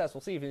a successful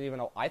season, even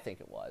though I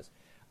think it was.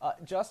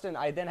 Justin,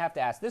 I then have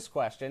to ask this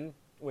question,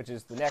 which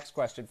is the next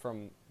question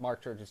from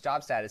Mark Turgeon's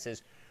job status,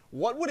 is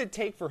what would it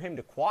take for him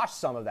to quash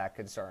some of that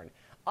concern?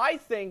 I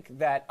think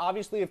that,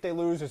 obviously, if they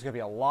lose, there's going to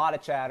be a lot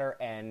of chatter,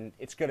 and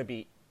it's going to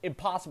be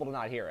impossible to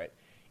not hear it.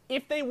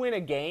 If they win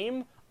a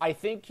game, I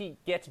think he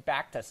gets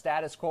back to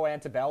status quo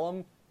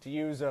antebellum, to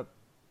use a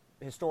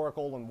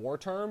historical and war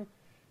term.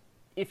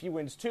 If he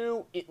wins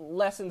 2, it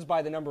lessens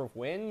by the number of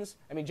wins.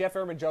 I mean, Jeff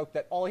Ehrman joked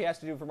that all he has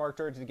to do for Mark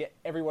Turgeon to get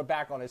everyone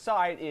back on his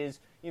side is,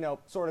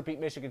 sort of beat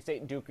Michigan State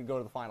and Duke and go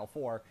to the Final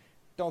Four.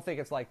 Don't think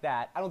it's like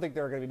that. I don't think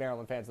there are going to be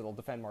Maryland fans that will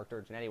defend Mark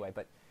Turgeon anyway,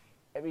 but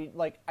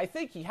I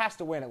think he has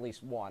to win at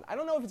least 1. I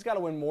don't know if he's got to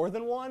win more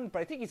than 1, but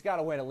I think he's got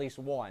to win at least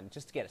 1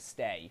 just to get a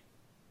stay.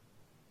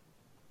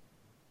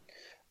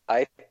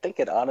 I think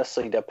it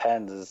honestly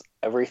depends, as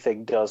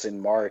everything does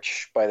in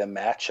March, by the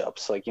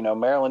matchups. Like,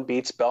 Maryland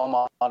beats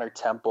Belmont or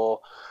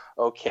Temple,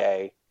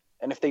 okay.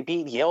 And if they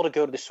beat Yale to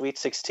go to the Sweet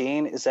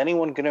 16, is that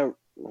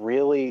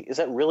really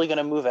going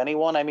to move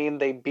anyone? I mean,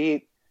 they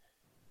beat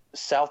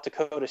South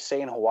Dakota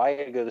State and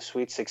Hawaii to go to the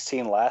Sweet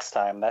 16 last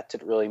time. That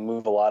didn't really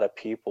move a lot of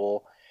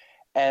people.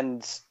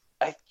 And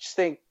I just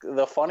think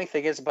the funny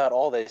thing is about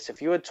all this,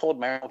 if you had told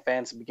Maryland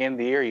fans at the beginning of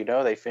the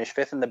year, they finished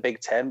 5th in the Big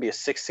Ten, be a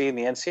 6th seed in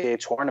the NCAA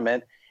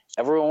tournament,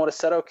 everyone would have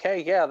said,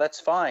 okay, yeah, that's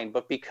fine.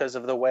 But because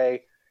of the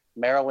way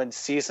Maryland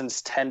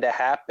seasons tend to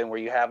happen, where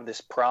you have this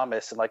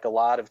promise, and like a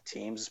lot of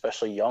teams,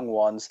 especially young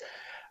ones,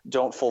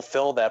 don't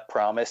fulfill that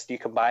promise, you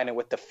combine it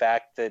with the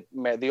fact that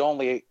the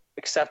only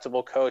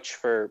acceptable coach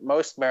for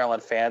most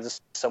Maryland fans is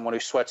someone who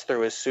sweats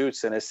through his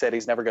suits and has said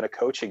he's never going to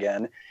coach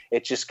again.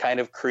 It just kind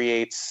of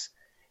creates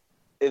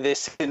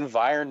this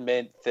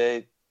environment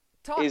that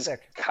Toxic. Is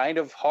kind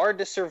of hard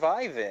to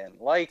survive in.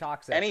 Like,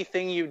 Toxic.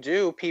 Anything you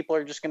do, people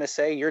are just going to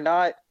say you're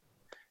not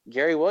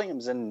Gary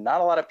Williams, and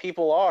not a lot of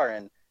people are.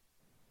 And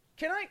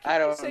Can I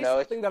say know.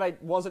 something that I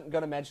wasn't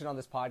going to mention on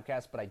this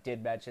podcast, but I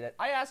did mention it?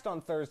 I asked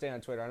on Thursday on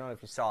Twitter, I don't know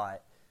if you saw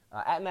it,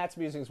 at Matt's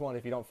Musings 1,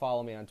 if you don't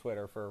follow me on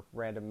Twitter for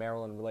random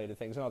Maryland-related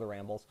things and other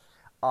rambles,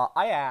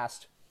 I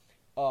asked,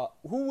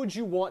 who would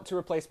you want to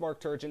replace Mark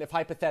Turgeon if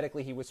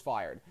hypothetically he was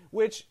fired?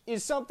 Which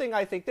is something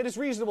I think that is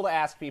reasonable to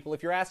ask people.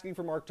 If you're asking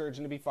for Mark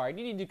Turgeon to be fired,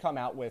 you need to come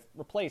out with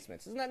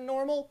replacements. Isn't that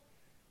normal?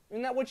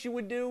 Isn't that what you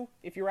would do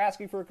if you're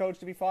asking for a coach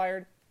to be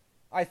fired?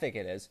 I think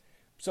it is.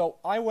 So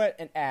I went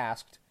and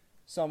asked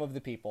some of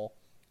the people,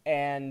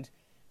 and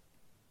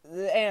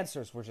the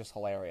answers were just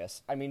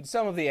hilarious. I mean,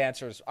 some of the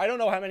answers, I don't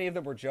know how many of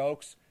them were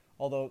jokes,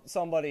 although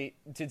somebody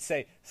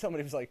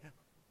was like,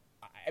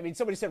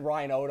 somebody said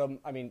Ryan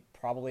Odom,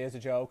 probably as a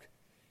joke.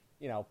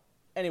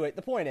 Anyway,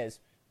 the point is,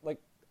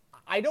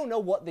 I don't know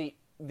what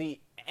the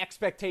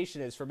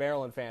expectation is for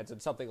Maryland fans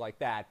and something like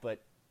that,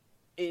 but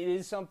it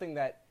is something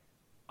that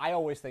I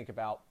always think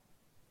about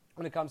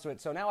when it comes to it.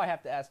 So now I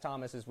have to ask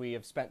Thomas, as we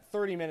have spent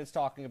 30 minutes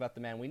talking about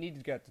the men, we need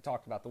to get to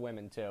talk about the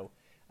women too.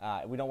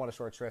 We don't want to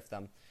short shrift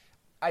them.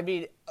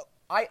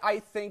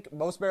 I think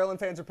most Maryland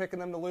fans are picking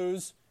them to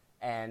lose.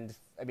 And,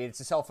 it's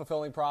a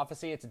self-fulfilling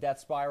prophecy. It's a death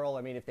spiral.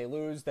 If they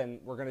lose, then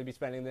we're going to be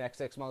spending the next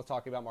 6 months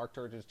talking about Mark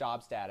Turgeon's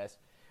job status.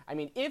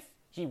 If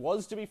he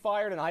was to be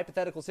fired in a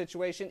hypothetical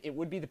situation, it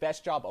would be the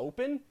best job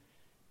open.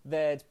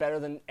 that it's better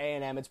than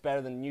A&M, it's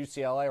better than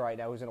UCLA right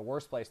now, who's in a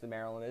worse place than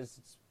Maryland is.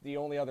 It's the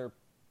only other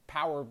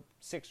Power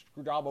 6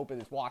 job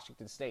open is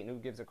Washington State, and who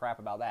gives a crap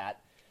about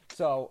that?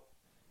 So,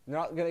 they're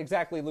not going to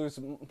exactly lose.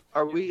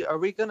 Are we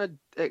going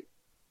to...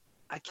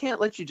 I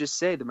can't let you just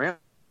say the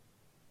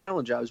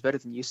Maryland job is better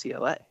than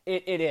UCLA.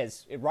 It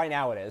is. Right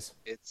now it is.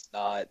 It's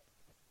not.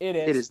 It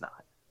is. It is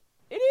not.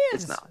 It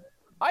is. It's not.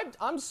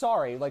 I'm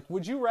sorry. Like,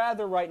 would you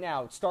rather right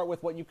now start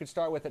with what you could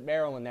start with at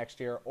Maryland next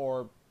year,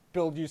 or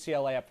build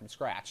UCLA up from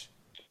scratch?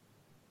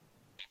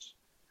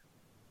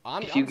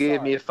 If you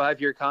gave me a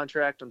 5-year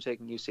contract, I'm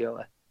taking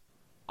UCLA.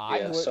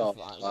 I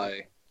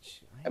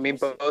mean,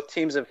 both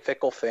teams have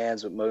fickle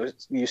fans, but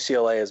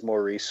UCLA has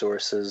more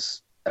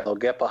resources. They'll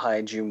get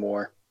behind you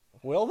more.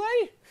 Will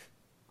they?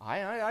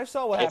 I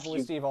saw what happened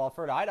with Steve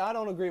Alford. I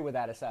don't agree with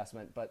that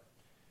assessment, but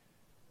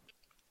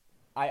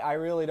I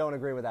really don't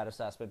agree with that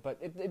assessment. But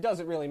it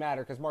doesn't really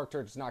matter because Mark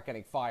Church is not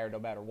getting fired no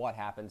matter what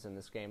happens in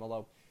this game,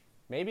 although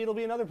maybe it'll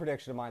be another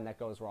prediction of mine that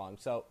goes wrong.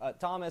 So,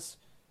 Thomas,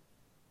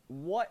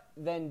 what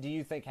then do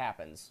you think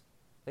happens?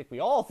 I think we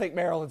all think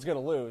Maryland's going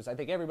to lose. I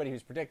think everybody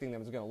who's predicting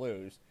them is going to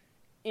lose.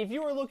 If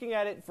you were looking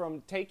at it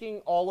from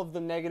taking all of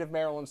the negative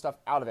Maryland stuff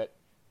out of it,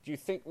 do you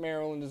think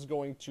Maryland is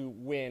going to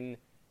win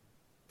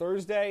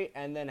Thursday?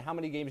 And then how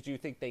many games do you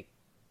think they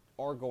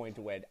are going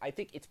to win? I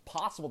think it's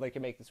possible they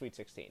can make the Sweet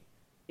 16.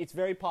 It's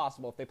very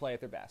possible if they play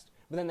at their best.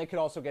 But then they could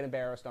also get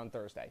embarrassed on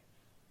Thursday.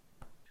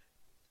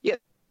 Yeah,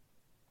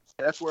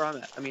 that's where I'm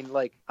at. I mean,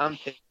 like, I'm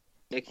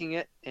picking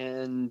it,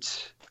 and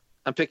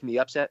I'm picking the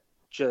upset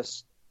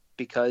just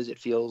because it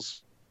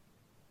feels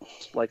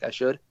like I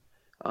should.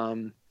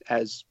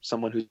 As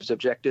someone who's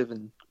objective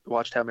and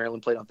watched how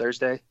Maryland played on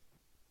Thursday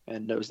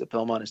and knows that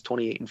Belmont is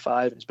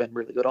 28-5 and has been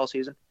really good all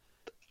season.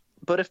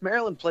 But if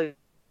Maryland plays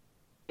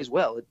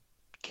well, it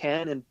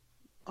can and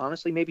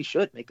honestly maybe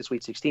should make the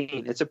Sweet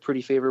 16. It's a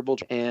pretty favorable,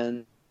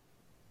 and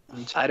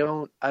I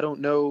don't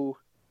know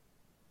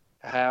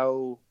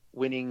how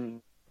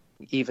winning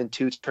even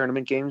 2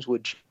 tournament games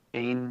would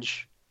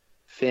change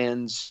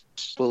fans'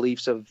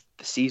 beliefs of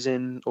the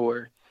season,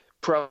 or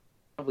probably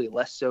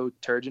less so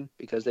Turgeon,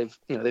 because they've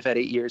had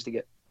 8 years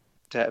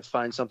to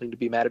find something to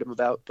be mad at him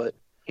about. But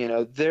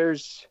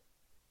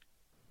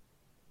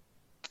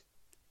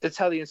that's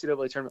how the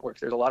NCAA tournament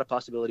works. There's a lot of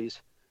possibilities.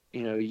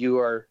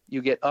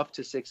 You get up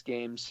to 6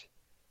 games.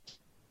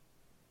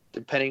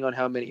 Depending on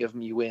how many of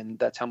them you win,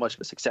 that's how much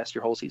of a success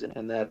your whole season.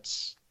 And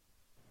it's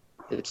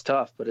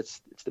tough, but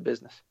it's the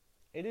business.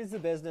 It is the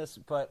business,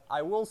 but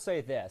I will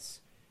say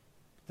this.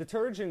 The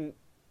Turgeon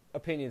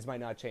opinions might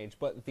not change,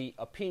 but the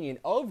opinion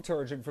of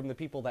Turgeon from the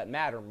people that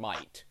matter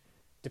might,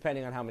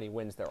 depending on how many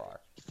wins there are.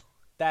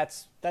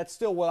 That's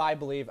still what I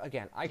believe.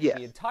 Again, I could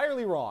be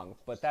entirely wrong,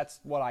 but that's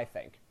what I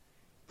think.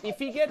 If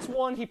he gets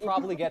 1, he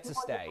probably gets a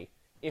stay.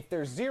 If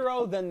there's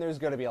 0, then there's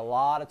going to be a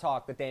lot of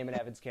talk that Damon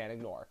Evans can't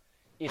ignore.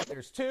 If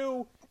there's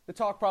 2, the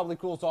talk probably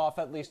cools off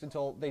at least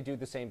until they do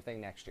the same thing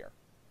next year.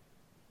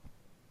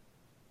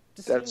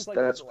 That's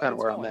kind of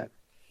where I'm at.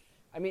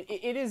 I mean,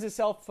 it is a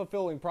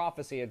self-fulfilling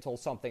prophecy until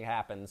something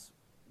happens,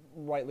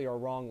 rightly or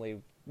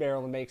wrongly.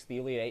 Maryland makes the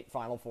Elite Eight,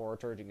 Final Four,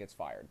 Turgeon gets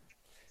fired.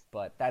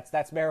 But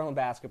that's Maryland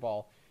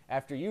basketball.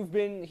 After you've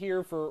been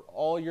here for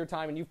all your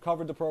time and you've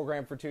covered the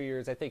program for 2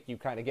 years, I think you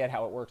kind of get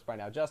how it works by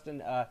now.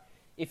 Justin,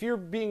 if you're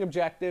being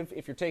objective,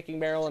 if you're taking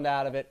Maryland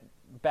out of it,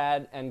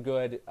 bad and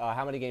good,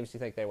 how many games do you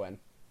think they win?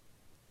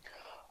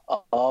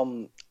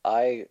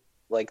 I,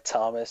 like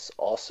Thomas,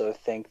 also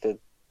think that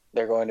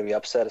they're going to be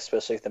upset,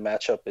 especially if the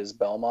matchup is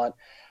Belmont.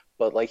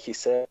 But like he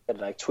said,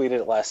 and I tweeted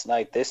it last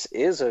night, this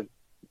is a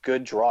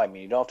good draw. I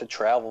mean, you don't have to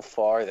travel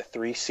far. The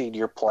 3 seed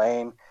you're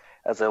playing,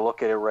 as I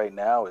look at it right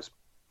now, is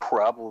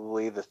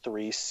probably the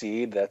 3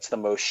 seed. That's the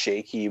most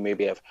shaky. You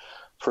maybe have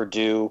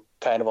Purdue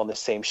kind of on the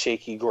same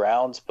shaky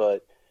grounds,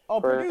 but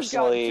Purdue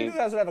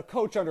doesn't have a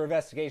coach under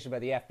investigation by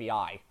the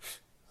FBI.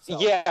 So.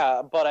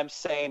 Yeah, but I'm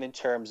saying in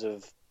terms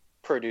of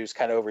Purdue's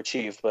kind of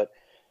overachieved, but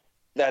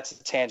that's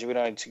a tangent we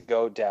don't need to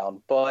go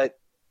down. But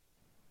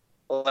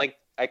like,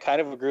 I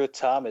kind of agree with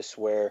Thomas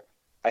where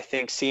I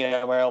think seeing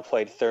how Maryland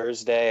played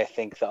Thursday, I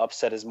think the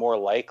upset is more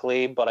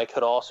likely, but I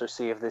could also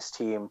see if this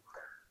team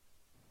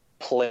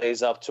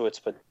plays up to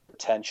its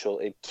potential,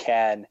 it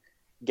can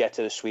get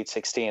to the Sweet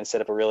 16 and set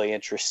up a really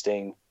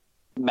interesting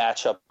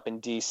matchup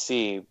in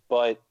D.C.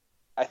 But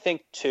I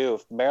think, too,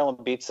 if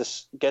Maryland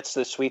gets to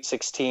the Sweet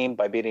 16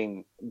 by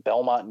beating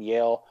Belmont and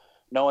Yale,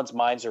 no one's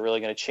minds are really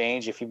going to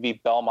change. If you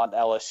beat Belmont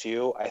and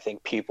LSU, I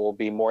think people will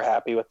be more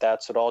happy with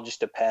that. So it all just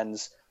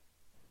depends,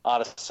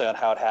 honestly, on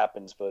how it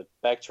happens. But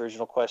back to the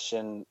original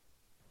question,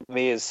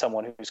 me as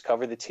someone who's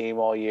covered the team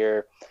all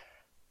year,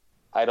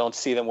 I don't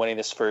see them winning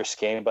this first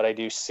game, but I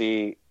do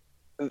see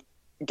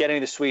getting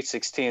to the Sweet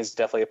 16 is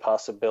definitely a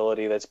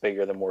possibility that's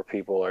bigger than more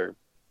people are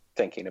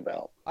thinking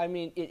about. I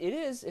mean, it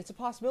is. It's a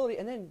possibility.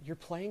 And then you're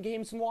playing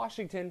games in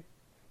Washington.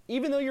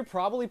 Even though you're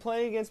probably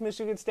playing against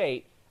Michigan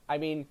State, I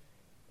mean,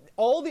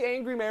 all the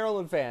angry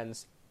Maryland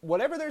fans,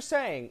 whatever they're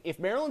saying, if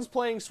Maryland's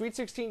playing Sweet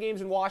 16 games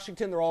in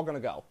Washington, they're all going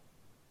to go.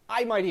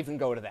 I might even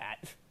go to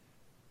that.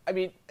 I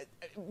mean,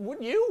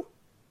 wouldn't you?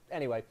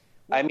 anyway.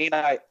 I mean,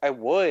 I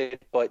would,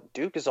 but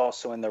Duke is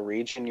also in the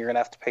region. You're going to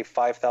have to pay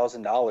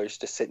 $5,000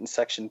 to sit in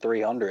Section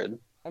 300.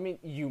 I mean,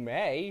 you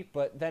may,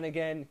 but then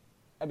again,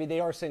 I mean, they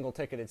are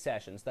single-ticketed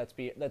sessions.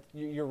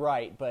 You're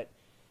right, but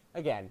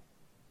again,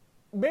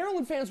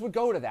 Maryland fans would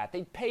go to that.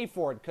 They'd pay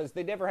for it because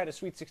they never had a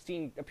Sweet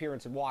 16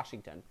 appearance in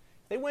Washington.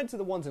 They went to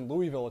the ones in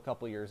Louisville a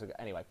couple years ago.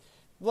 Anyway,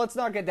 let's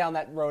not get down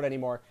that road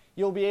anymore.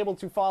 You'll be able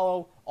to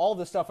follow all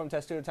the stuff from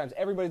Testudo Times.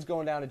 Everybody's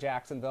going down to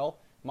Jacksonville.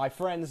 My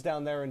friends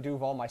down there in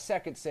Duval, my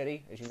second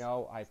city. As you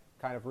know, I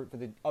kind of root for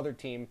the other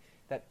team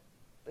that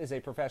is a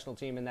professional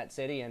team in that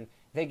city, and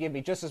they give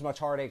me just as much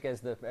heartache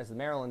as the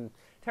Maryland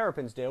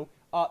Terrapins do.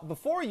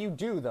 Before you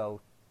do,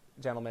 though,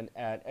 gentlemen,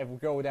 if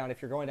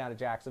you're going down to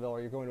Jacksonville or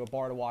you're going to a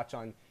bar to watch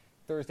on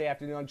Thursday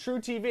afternoon on True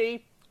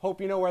TV,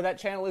 hope you know where that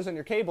channel is on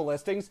your cable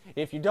listings.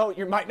 If you don't,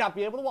 you might not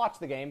be able to watch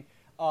the game.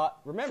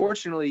 Remember,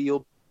 fortunately,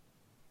 you'll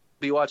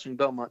be watching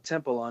Belmont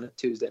Temple on a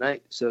Tuesday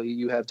night, so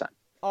you have time.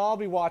 I'll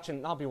be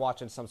watching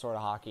some sort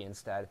of hockey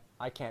instead.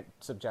 I can't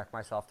subject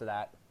myself to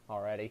that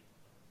already.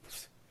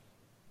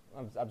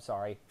 I'm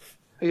sorry.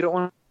 You don't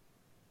want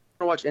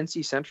to watch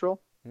NC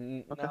Central?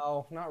 Okay.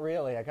 No, not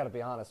really. I got to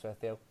be honest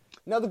with you.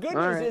 Now, the good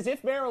news is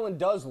if Maryland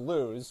does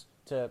lose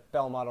to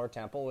Belmont or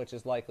Temple, which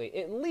is likely,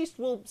 it at least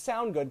will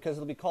sound good because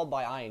it'll be called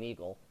by Iron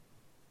Eagle.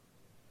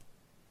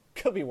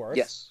 Could be worse.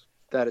 Yes,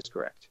 that is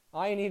correct.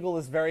 Iron Eagle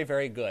is very,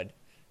 very good.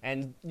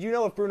 And you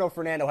know if Bruno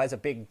Fernando has a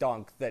big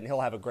dunk, then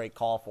he'll have a great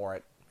call for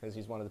it because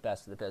he's one of the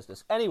best in the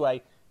business.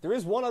 Anyway, there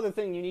is one other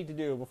thing you need to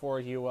do before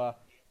you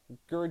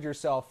gird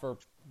yourself for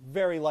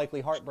very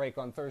likely heartbreak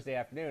on Thursday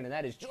afternoon, and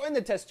that is join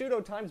the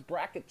Testudo Times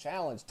Bracket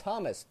Challenge.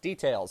 Thomas,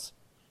 details.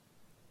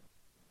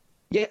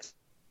 Yes,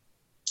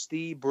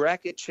 the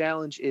Bracket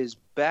Challenge is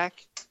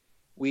back.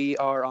 We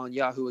are on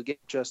Yahoo again,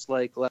 just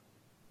like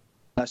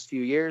last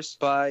few years.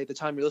 By the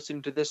time you're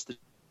listening to this, the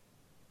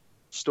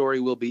story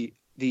will be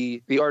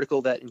the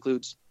article that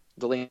includes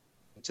the link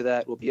to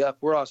that will be up.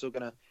 We're also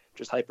going to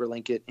just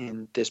hyperlink it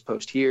in this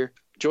post here.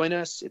 Join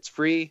us. It's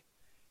free.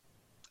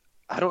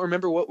 I don't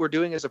remember what we're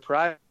doing as a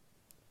prize.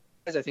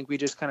 I think we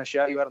just kind of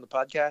shout you out on the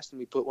podcast and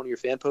we put one of your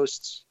fan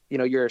posts,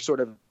 your sort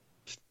of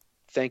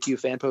thank you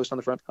fan post on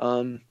the front.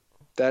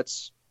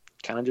 That's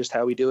kind of just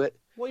how we do it.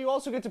 Well, you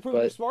also get to prove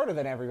you're smarter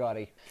than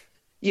everybody.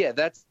 Yeah,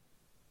 that's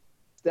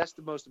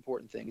the most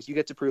important thing is you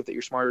get to prove that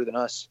you're smarter than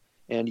us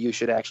and you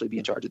should actually be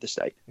in charge of the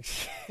site.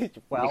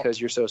 Because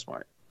you're so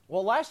smart.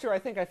 Well, last year I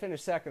think I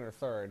finished second or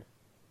third.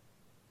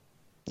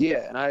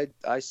 Yeah, and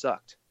I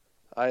sucked.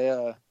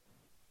 I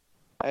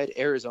had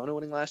Arizona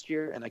winning last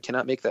year, and I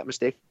cannot make that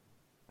mistake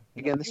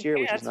again this year,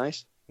 which is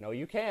nice. No,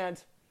 you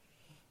can't.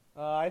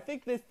 I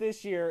think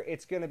this year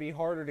it's going to be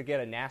harder to get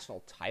a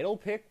national title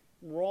pick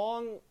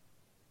wrong.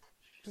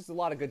 Just a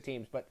lot of good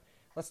teams, but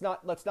let's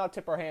not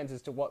tip our hands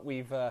as to what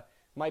we've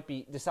might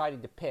be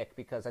deciding to pick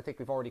because I think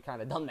we've already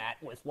kind of done that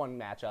with one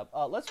matchup.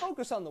 Let's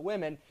focus on the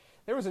women.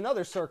 There was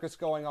another circus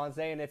going on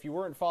today, and if you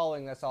weren't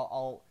following this,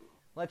 I'll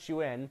let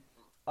you in.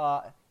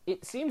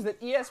 It seems that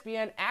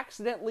ESPN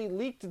accidentally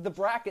leaked the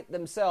bracket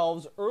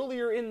themselves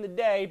earlier in the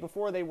day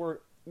before they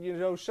were,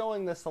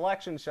 showing the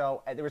selection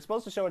show. They were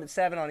supposed to show it at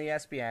 7 on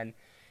ESPN.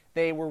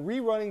 They were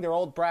rerunning their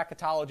old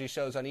bracketology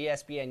shows on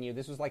ESPNU.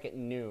 This was like at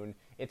noon.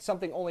 It's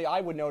something only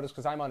I would notice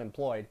because I'm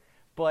unemployed.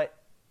 But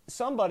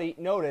somebody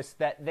noticed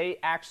that they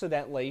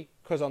accidentally,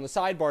 because on the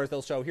sidebars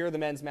they'll show here are the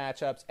men's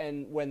matchups,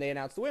 and when they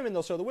announce the women,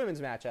 they'll show the women's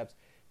matchups.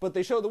 But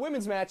they show the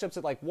women's matchups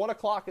at like 1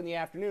 o'clock in the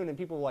afternoon, and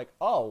people were like,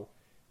 oh,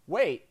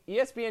 wait,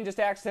 ESPN just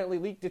accidentally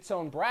leaked its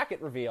own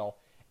bracket reveal.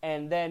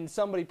 And then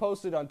somebody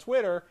posted on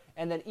Twitter,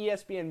 and then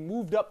ESPN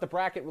moved up the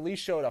bracket release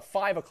show to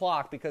 5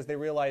 o'clock because they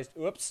realized,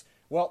 oops,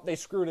 well, they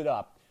screwed it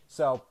up.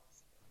 So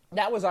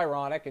that was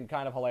ironic and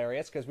kind of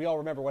hilarious because we all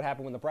remember what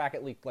happened when the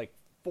bracket leaked like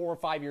 4 or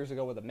 5 years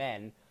ago with the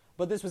men.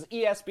 But this was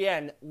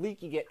ESPN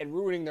leaking it and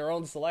ruining their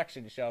own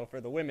selection show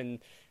for the women,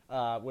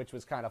 which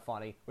was kind of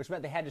funny, which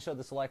meant they had to show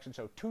the selection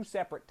show 2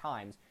 separate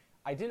times.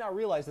 I did not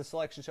realize the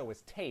selection show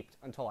was taped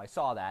until I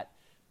saw that.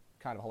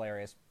 Kind of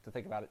hilarious to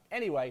think about it.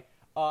 Anyway,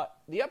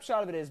 the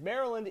upshot of it is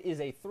Maryland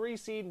is a 3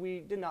 seed. We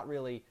did not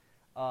really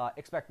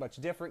expect much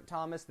different,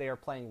 Thomas. They are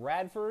playing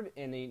Radford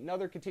in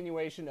another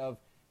continuation of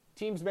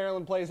teams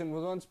Maryland plays in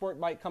one sport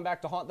might come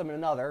back to haunt them in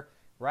another.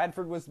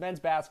 Radford was men's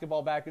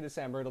basketball back in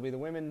December. It'll be the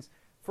women's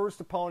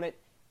first opponent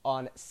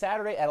on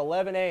Saturday at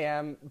 11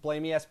 a.m.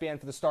 Blame ESPN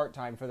for the start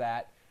time for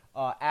that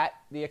at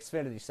the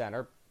Xfinity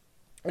Center.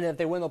 And if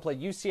they win, they'll play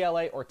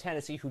UCLA or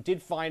Tennessee, who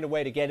did find a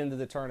way to get into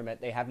the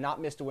tournament. They have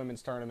not missed a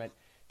women's tournament,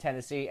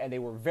 Tennessee, and they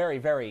were very,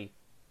 very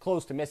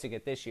close to missing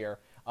it this year.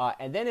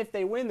 And then if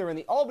they win, they're in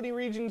the Albany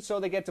region, so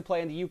they get to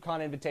play in the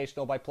UConn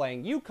Invitational by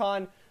playing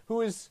UConn,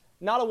 who is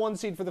not a 1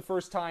 seed for the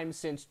first time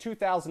since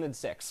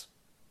 2006.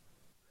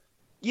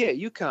 Yeah,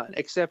 UConn,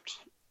 except,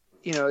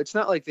 it's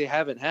not like they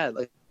haven't had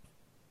like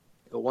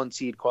a 1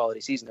 seed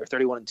quality season. They're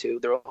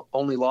 31-2. Their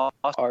only loss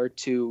are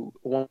to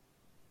one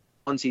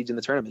seeds in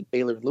the tournament,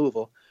 Baylor and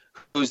Louisville,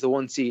 who's the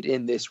 1 seed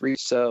in this region.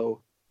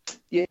 So,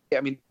 yeah,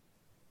 I mean,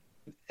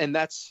 and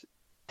that's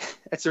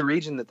a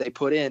region that they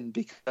put in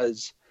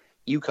because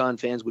UConn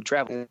fans would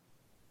travel.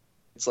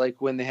 It's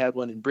like when they had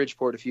one in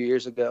Bridgeport a few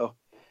years ago.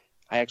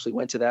 I actually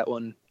went to that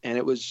one, and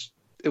it was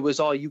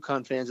all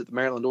UConn fans at the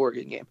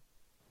Maryland-Oregon game.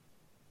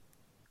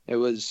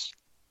 It's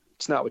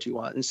not what you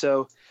want. And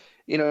so,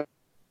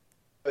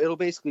 it'll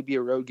basically be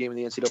a road game in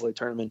the NCAA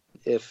tournament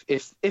if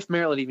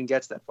Maryland even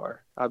gets that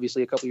far.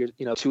 Obviously, a couple years,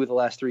 2 of the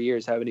last 3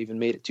 years haven't even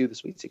made it to the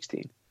Sweet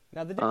 16.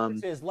 Now, the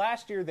difference is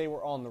last year they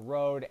were on the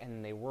road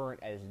and they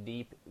weren't as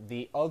deep.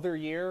 The other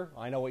year,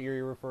 I know what year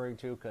you're referring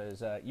to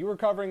because you were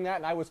covering that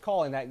and I was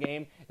calling that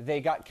game. They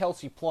got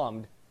Kelsey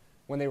plumbed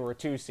when they were a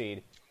 2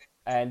 seed.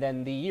 And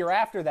then the year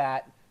after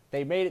that,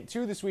 they made it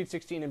to the Sweet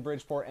 16 in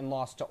Bridgeport and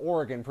lost to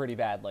Oregon pretty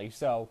badly.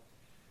 So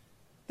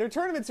their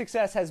tournament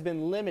success has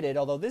been limited,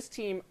 although this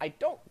team I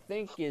don't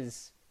think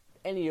is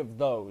any of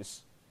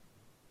those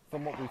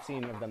from what we've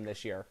seen of them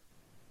this year.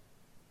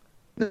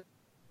 No,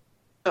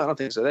 I don't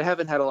think so. They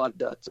haven't had a lot of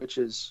duds, which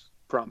is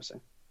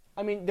promising.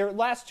 I mean, their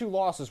last 2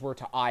 losses were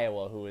to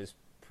Iowa, who is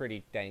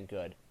pretty dang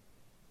good.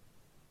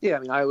 Yeah, I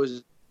mean,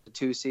 Iowa's a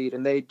 2 seed,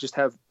 and they just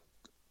have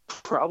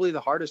probably the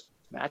hardest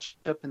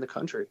matchup in the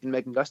country in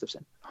Megan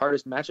Gustafson.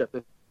 Hardest matchup,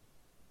 if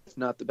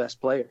not the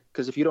best player.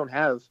 Because if you don't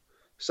have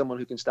someone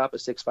who can stop a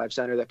 6'5"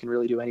 center that can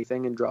really do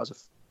anything and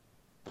draws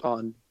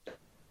on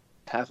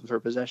half of her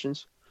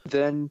possessions,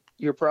 then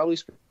you're probably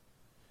screwed.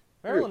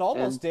 Maryland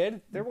almost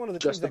did. They're one of the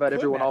teams just that about could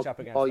everyone match up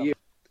against all them. year.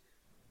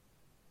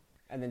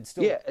 And then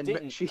still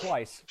didn't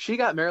twice. She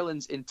got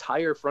Maryland's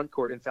entire front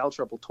court in foul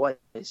trouble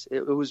twice.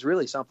 It was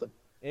really something.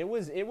 It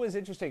was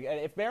interesting. And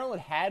if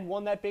Maryland had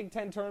won that Big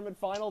Ten tournament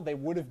final, they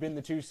would have been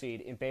the 2 seed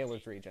in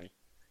Baylor's region.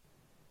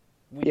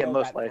 We know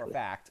most that likely. for a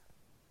fact.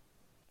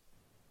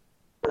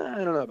 I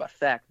don't know about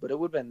fact, but it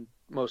would have been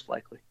most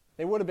likely.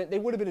 They would have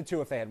been a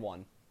 2 if they had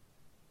won.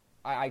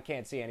 I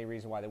can't see any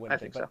reason why they wouldn't.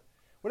 I think so. But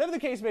whatever the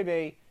case may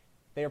be,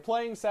 they are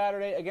playing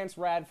Saturday against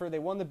Radford. They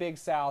won the Big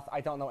South. I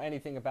don't know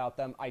anything about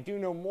them. I do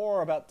know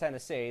more about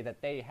Tennessee,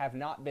 that they have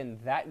not been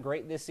that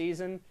great this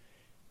season.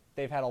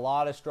 They've had a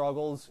lot of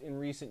struggles in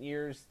recent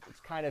years. It's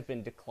kind of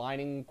been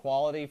declining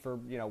quality for,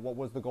 what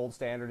was the gold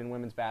standard in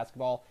women's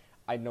basketball.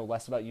 I know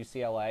less about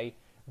UCLA.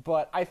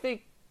 But I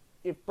think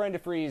if Brenda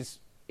Frese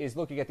is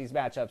looking at these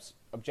matchups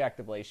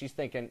objectively, she's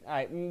thinking, all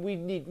right,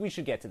 we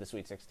should get to the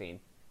Sweet 16.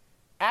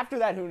 After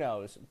that, who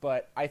knows?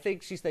 But I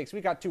think she thinks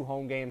we got 2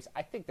 home games.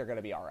 I think they're going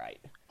to be all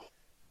right.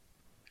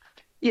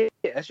 Yeah,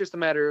 it's just a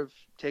matter of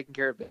taking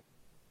care of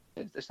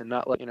business and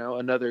not let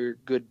another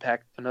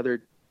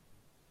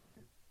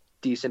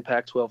decent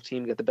Pac-12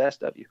 team get the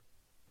best of you.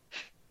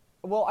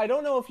 Well, I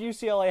don't know if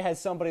UCLA has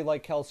somebody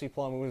like Kelsey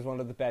Plum, who is one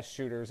of the best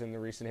shooters in the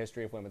recent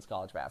history of women's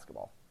college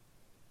basketball,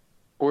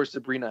 or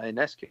Sabrina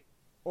Ionescu.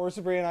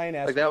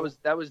 Like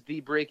that was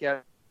the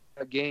breakout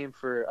game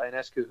for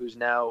Ionescu, who's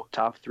now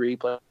top 3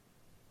 players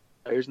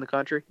in the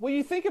country. Well,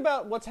 you think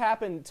about what's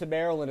happened to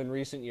Maryland in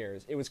recent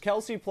years. It was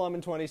Kelsey Plum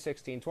in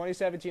 2016.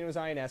 2017 was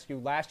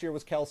Ionescu. Last year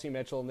was Kelsey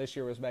Mitchell, and this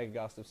year was Megan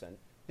Gustafson.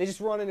 They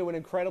just run into an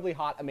incredibly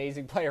hot,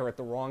 amazing player at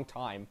the wrong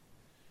time.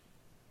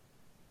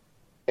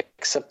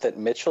 Except that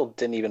Mitchell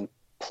didn't even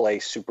play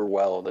super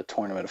well in the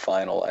tournament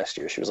final last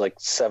year. She was like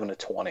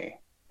 7-20.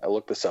 I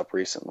looked this up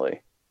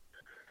recently.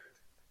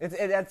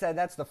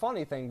 That's the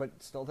funny thing, but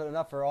still did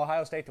enough for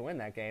Ohio State to win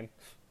that game.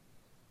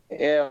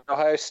 Yeah,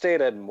 Ohio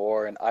State had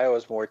more, and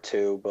Iowa's more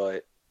too.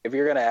 But if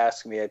you're going to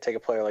ask me, I'd take a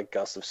player like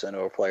Gustafson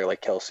over a player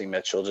like Kelsey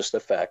Mitchell. Just the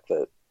fact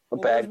that a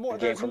bad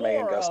game from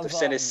Megan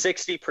Gustafson is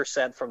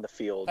 60% from the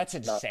field. That's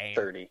insane.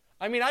 Not 30.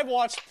 I mean, I've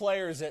watched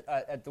players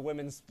at the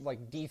women's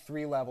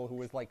D3 level who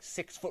was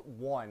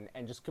 6'1"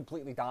 and just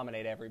completely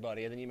dominate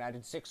everybody, and then you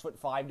imagine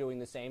 6'5" doing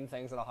the same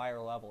things at a higher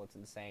level. It's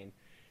insane.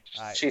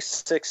 She's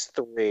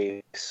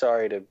 6'3".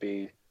 Sorry to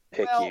be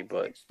picky,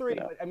 but 6'3",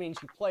 but I mean,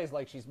 she plays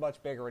like she's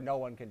much bigger, and no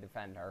one can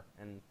defend her.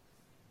 And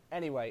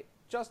anyway,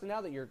 Justin,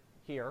 now that you're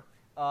here,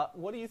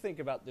 what do you think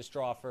about this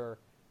draw for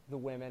the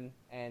women,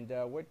 and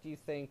what do you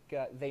think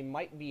they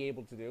might be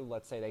able to do?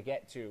 Let's say they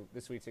get to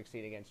the Sweet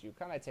 16 against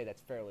UConn. I'd say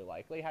that's fairly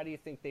likely. How do you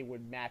think they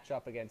would match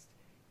up against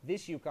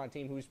this UConn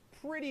team, who's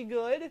pretty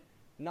good?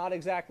 Not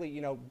exactly,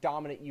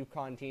 dominant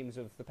UConn teams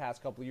of the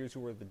past couple of years who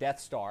were the Death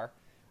Star,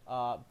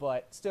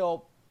 but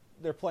still,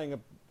 they're playing a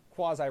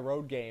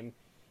quasi-road game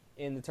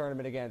in the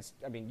tournament against,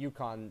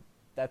 UConn.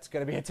 That's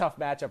going to be a tough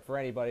matchup for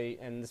anybody,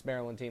 and this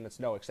Maryland team,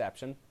 that's no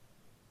exception.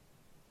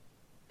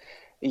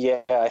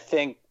 Yeah, I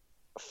think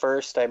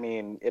first,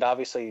 it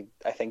obviously,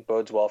 I think,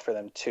 bodes well for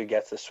them to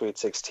get to the Sweet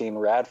 16.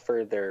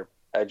 Radford,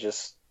 I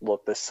just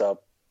looked this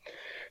up a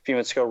few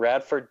minutes ago.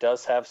 Radford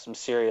does have some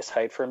serious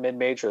height for a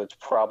mid-major. That's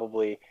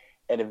probably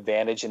an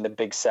advantage in the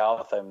Big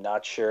South. I'm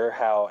not sure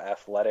how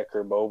athletic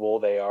or mobile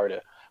they are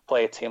to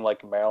play a team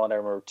like Maryland. I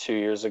remember 2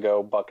 years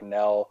ago,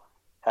 Bucknell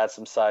had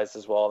some size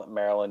as well that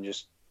Maryland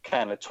just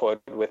kind of toyed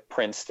with.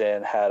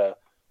 Princeton had a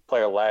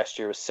player last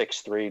year was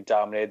 6'3",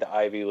 dominated the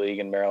Ivy League,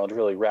 and Maryland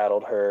really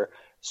rattled her.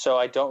 So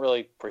I don't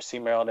really foresee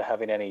Maryland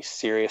having any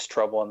serious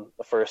trouble in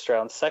the first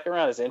round. Second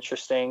round is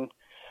interesting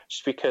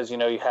just because, you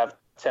have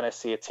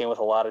Tennessee, a team with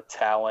a lot of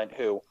talent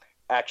who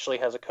actually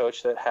has a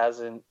coach that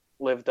hasn't,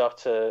 lived up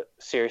to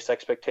serious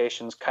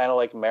expectations, kind of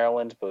like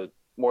Maryland, but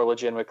more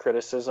legitimate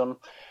criticism.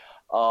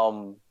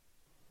 Going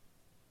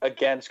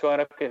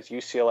up against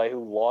UCLA,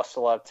 who lost a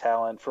lot of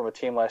talent from a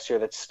team last year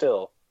that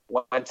still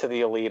went to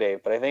the Elite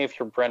Eight. But I think if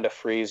you're Brenda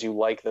Frese, you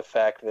like the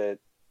fact that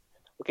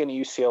looking at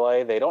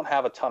UCLA, they don't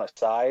have a ton of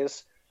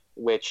size,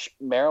 which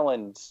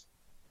Maryland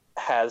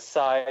has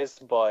size,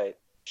 but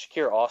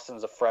Shakir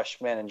Austin's a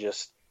freshman and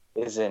just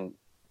isn't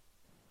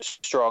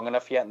strong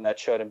enough yet, and that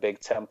showed in Big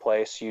Ten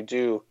play. So you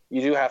do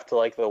have to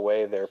like the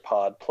way their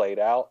pod played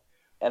out.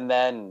 And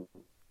then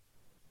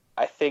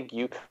I think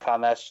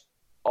UConn, that's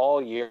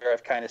all year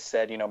I've kind of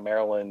said,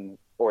 Maryland,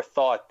 or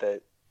thought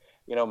that,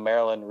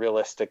 Maryland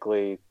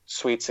realistically,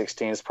 Sweet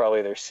 16 is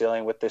probably their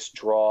ceiling with this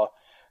draw.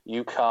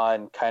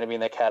 UConn kind of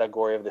being the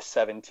category of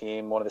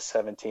one of the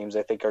 7 teams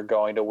I think are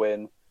going to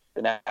win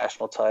the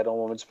national title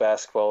in women's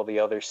basketball. The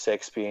other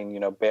 6 being,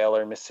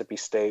 Baylor, Mississippi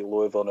State,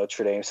 Louisville,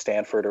 Notre Dame,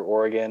 Stanford, or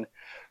Oregon.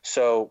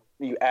 So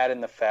you add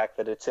in the fact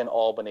that it's in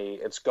Albany,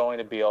 it's going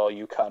to be all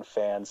UConn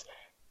fans,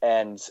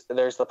 and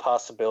there's the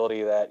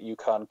possibility that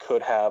UConn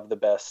could have the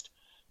best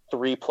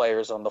 3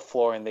 players on the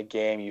floor in the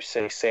game. You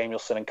say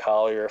Samuelson and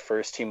Collier are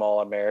first-team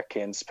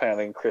All-Americans.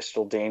 Apparently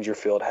Crystal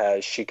Dangerfield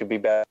she could be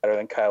better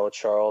than Kyla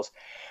Charles.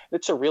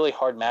 It's a really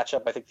hard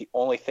matchup. I think the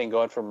only thing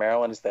going for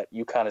Maryland is that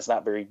UConn is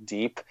not very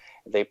deep.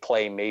 They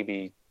play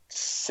maybe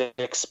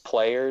 6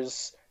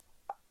 players.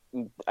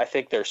 I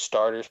think their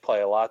starters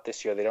play a lot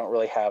this year. They don't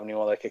really have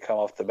anyone that could come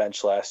off the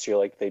bench last year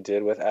like they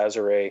did with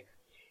Azare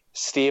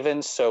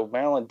Stevens. So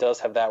Maryland does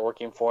have that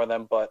working for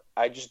them, but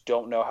I just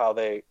don't know how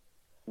they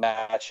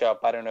match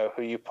up. I don't know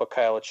who you put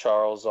Kyla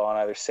Charles on,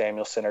 either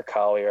Samuelson or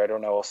Collier. I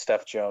don't know if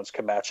Steph Jones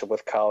can match up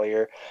with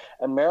Collier.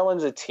 And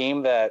Maryland's a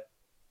team that,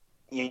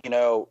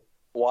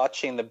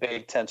 watching the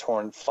Big Ten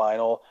tournament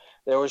final,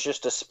 there was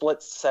just a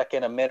split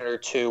second, a minute or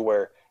two,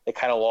 where they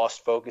kind of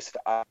lost focus.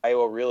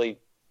 Iowa really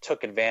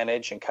took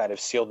advantage and kind of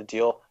sealed the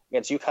deal.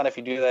 Against UConn, if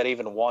you do that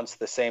even once,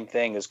 the same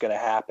thing is going to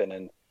happen.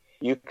 And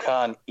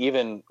UConn,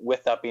 even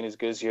with that being as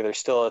good as you, they're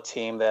still a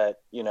team that,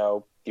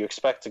 you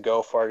expect to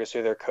go far against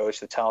their coach,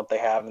 the talent they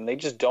have, and they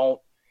just don't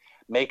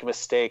make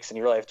mistakes. And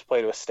you really have to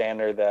play to a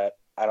standard that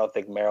I don't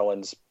think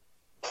Maryland's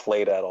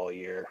played at all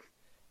year.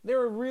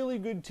 They're a really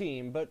good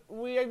team, but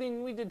we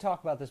did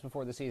talk about this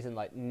before the season.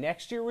 Like,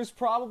 next year was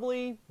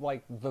probably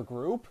like the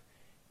group,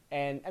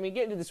 and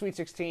getting to the Sweet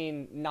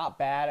 16, not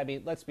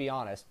bad. Let's be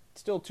honest,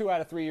 still 2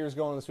 out of 3 years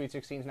going to the Sweet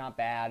 16 is not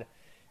bad.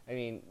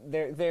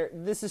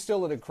 This is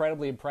still an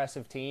incredibly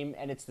impressive team,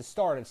 and it's the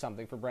start of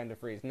something for Brenda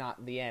Frese,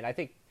 not the end.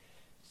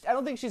 I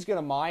don't think she's going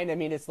to mind.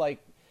 It's like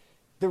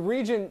the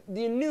region,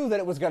 you knew that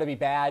it was going to be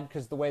bad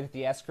because the way that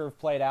the S-curve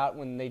played out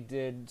when they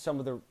did some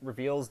of the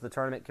reveals, the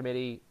tournament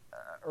committee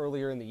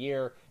earlier in the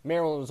year.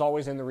 Maryland was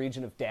always in the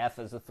region of death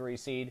as a 3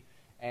 seed,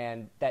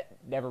 and that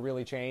never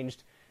really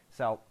changed.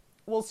 So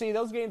we'll see.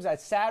 Those games at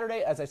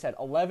Saturday, as I said,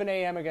 11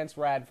 a.m. against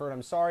Radford.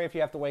 I'm sorry if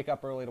you have to wake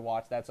up early to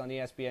watch. That's on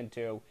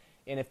ESPN2.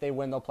 And if they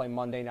win, they'll play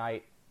Monday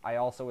night. I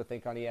also would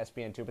think on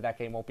ESPN2, but that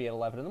game won't be at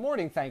 11 in the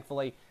morning,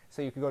 thankfully,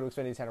 so you can go to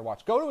Xfinity Center and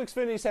watch. Go to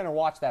Xfinity Center and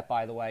watch that,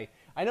 by the way.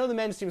 I know the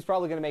men's team is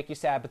probably going to make you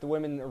sad, but the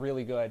women are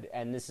really good,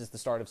 and this is the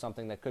start of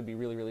something that could be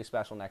really, really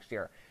special next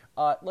year.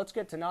 Let's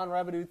get to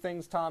non-revenue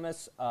things,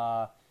 Thomas.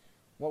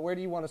 Where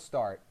do you want to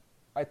start?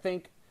 I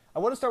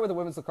want to start with the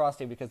women's lacrosse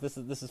team because this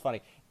is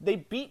funny. They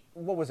beat,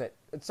 what was it?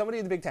 Somebody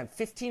in the Big Ten,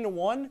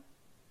 15-1?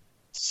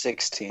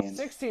 16.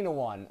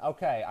 16-1.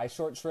 Okay, I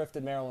short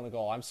shrifted Maryland a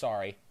goal. I'm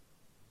sorry.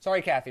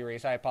 Sorry, Kathy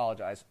Reese. I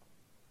apologize.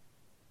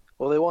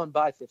 Well, they won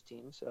by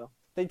 15, so.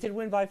 They did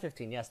win by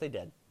 15. Yes, they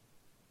did.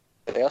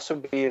 They also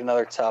beat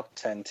another top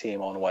 10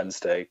 team on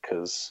Wednesday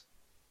because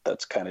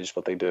that's kind of just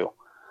what they do.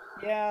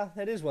 Yeah,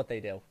 that is what they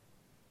do.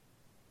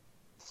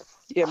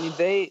 Yeah,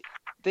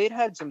 they'd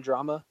had some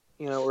drama,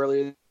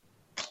 earlier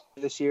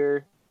this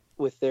year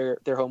with their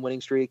home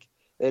winning streak.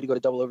 They had to go to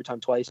double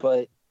overtime twice,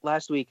 but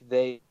last week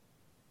they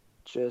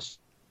just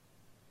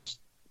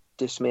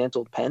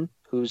dismantled Penn,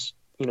 who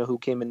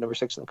came in number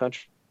 6 in the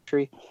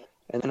country,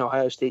 and an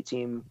Ohio State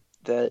team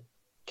that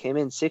came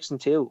in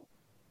 6-2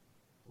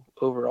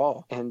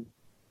 overall and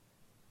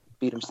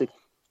beat them 6.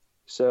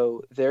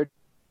 So they're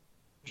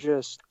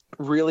just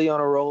really on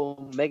a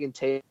roll. Megan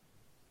Taylor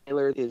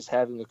is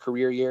having a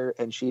career year,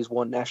 and she's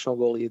won National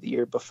Goalie of the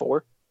Year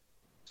before.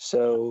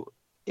 So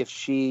if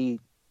she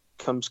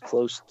comes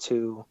close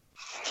to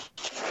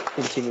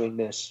continuing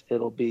this,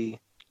 it'll be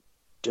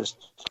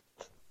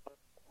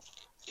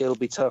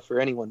tough for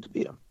anyone to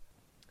beat them.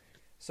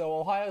 So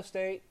Ohio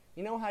State,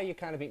 you know how you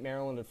kind of beat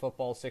Maryland in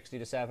football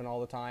 60-7 all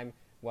the time?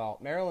 Well,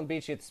 Maryland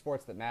beats you at the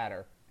sports that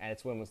matter, and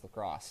it's women's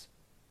lacrosse.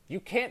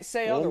 You can't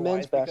say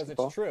otherwise because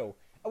it's true.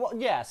 Well,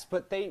 yes,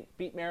 but they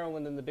beat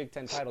Maryland in the Big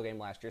Ten title game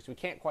last year, so we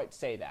can't quite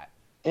say that.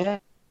 And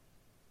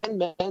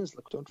men's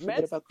lacrosse. Don't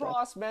forget about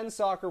lacrosse, men's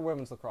soccer,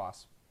 women's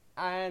lacrosse,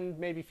 and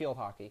maybe field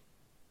hockey.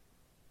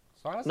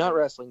 Sorry, not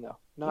wrestling, though.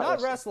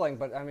 Not wrestling,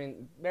 but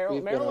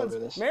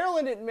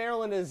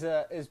Maryland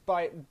is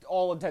by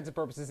all intents and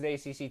purposes an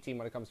ACC team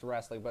when it comes to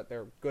wrestling, but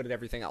they're good at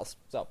everything else.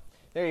 So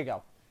there you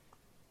go.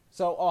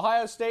 So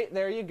Ohio State,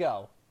 there you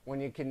go. When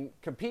you can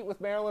compete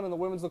with Maryland in the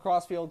women's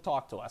lacrosse field,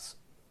 talk to us.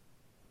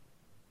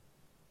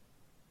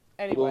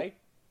 Anyway.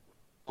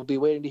 We'll be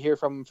waiting to hear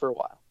from them for a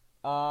while.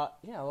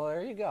 Yeah, well,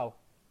 there you go.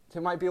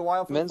 It might be a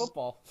while for Men's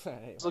football.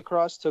 Anyway. men's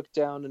lacrosse took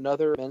down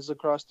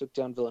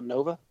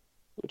Villanova,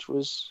 which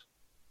was...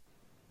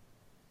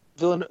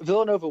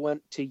 Villanova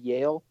went to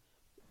Yale,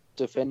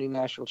 defending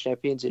national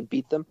champions, and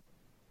beat them.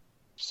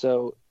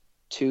 So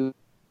to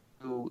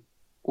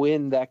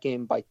win that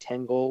game by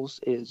 10 goals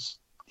is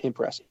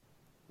impressive.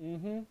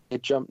 Mm-hmm.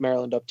 It jumped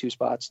Maryland up 2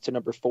 spots to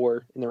number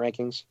 4 in the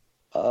rankings.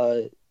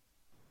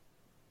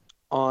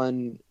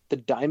 On the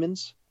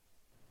Diamonds,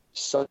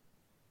 softball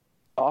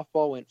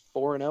went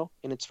 4-0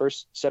 in its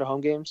first set of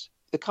home games.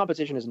 The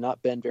competition has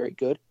not been very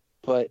good,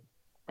 but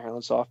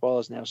Maryland softball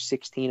is now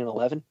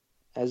 16-11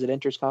 as it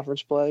enters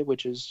conference play,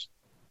 which is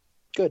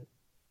good.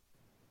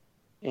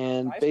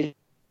 And Nice.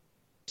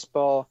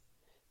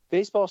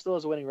 baseball still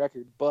has a winning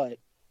record, but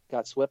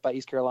got swept by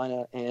East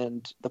Carolina,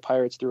 and the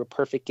Pirates threw a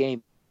perfect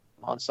game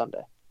on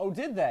Sunday. Oh,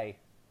 did they?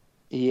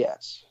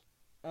 Yes.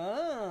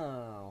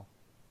 Oh.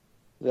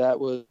 That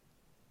was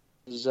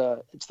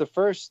it's the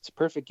first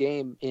perfect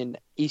game in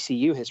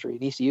ECU history,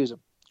 and ECU is a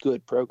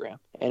good program,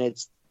 and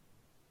it's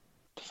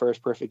the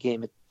first perfect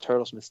game at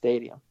Turtlesmith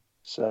Stadium.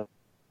 So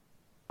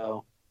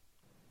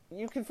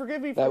You can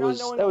forgive me for that not was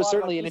knowing that a was lot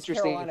certainly about an East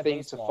interesting Carolina thing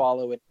baseball. to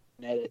follow and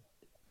edit.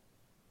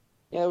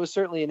 Yeah, it was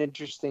certainly an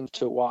interesting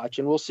to watch,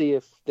 and we'll see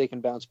if they can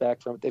bounce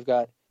back from it. They've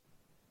got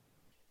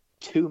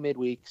 2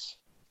 midweeks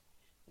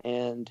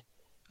and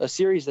a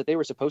series that they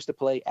were supposed to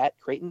play at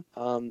Creighton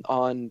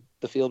on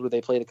the field where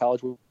they play the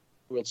College World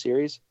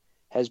Series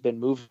has been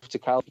moved to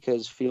college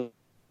because field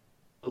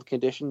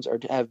conditions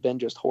have been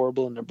just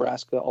horrible in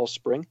Nebraska all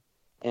spring,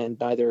 and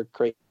neither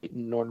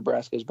Creighton nor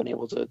Nebraska has been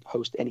able to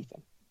host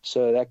anything.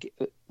 So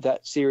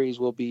that series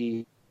will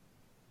be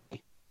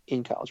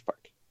in College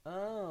Park.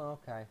 Oh,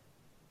 okay.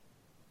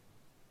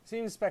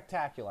 Seems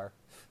spectacular.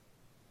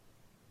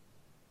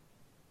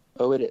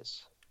 Oh, it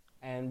is.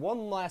 And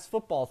one last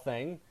football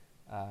thing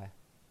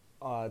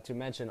to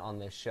mention on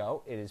this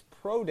show. It is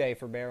Pro Day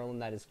for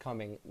Maryland that is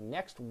coming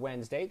next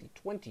Wednesday, the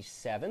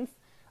 27th.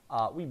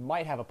 We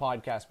might have a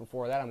podcast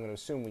before that. I'm going to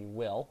assume we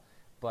will.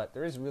 But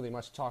there isn't really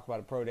much to talk about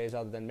at Pro Days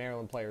other than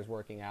Maryland players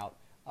working out.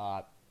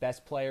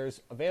 Best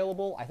players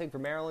available, I think, for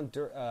Maryland.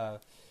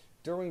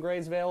 Derwin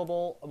Gray's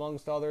available,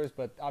 amongst others.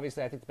 But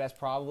obviously, I think the best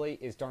probably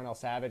is Darnell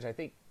Savage. I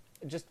think,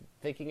 just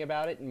thinking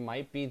about it,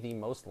 might be the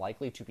most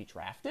likely to be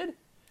drafted.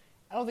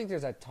 I don't think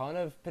there's a ton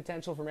of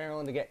potential for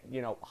Maryland to get,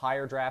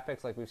 higher draft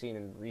picks like we've seen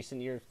in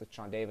recent years. That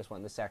Sean Davis went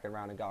in the second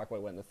round and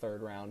Ngakwe went in the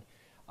third round.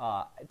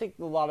 I think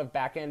a lot of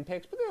back-end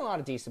picks, but there are a lot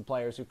of decent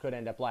players who could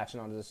end up latching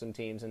onto some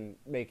teams and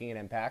making an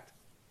impact.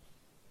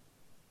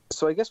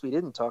 So I guess we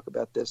didn't talk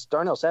about this.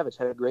 Darnell Savage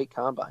had a great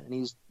combine, and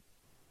he's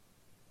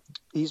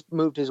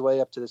moved his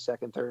way up to the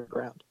second, third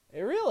round.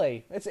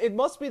 It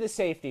must be the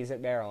safeties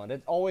at Maryland.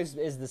 It always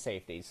is the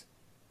safeties.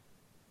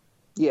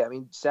 Yeah, I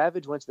mean,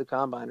 Savage went to the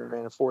combine and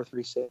ran a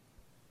 4.36.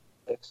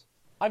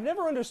 I've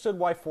never understood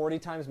why 40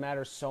 times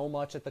matters so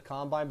much at the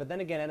combine, but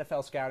then again,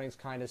 NFL scouting is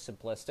kind of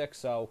simplistic,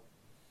 so...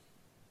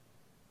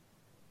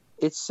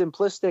 It's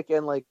simplistic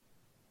and,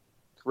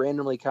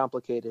 randomly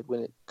complicated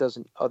when it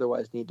doesn't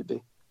otherwise need to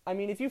be. I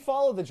mean, if you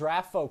follow the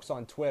draft folks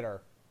on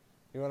Twitter,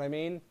 you know what I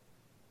mean?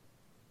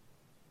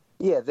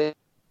 Yeah,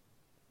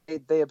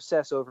 they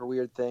obsess over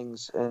weird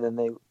things, and then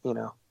they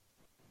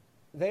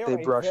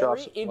They brush are a off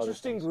very some other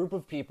interesting things. group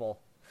of people.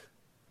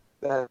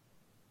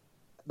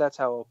 That's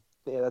how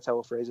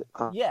we'll phrase it.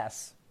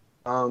 Yes,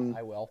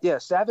 I will. Yeah,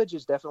 Savage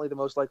is definitely the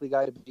most likely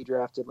guy to be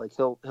drafted.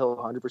 He'll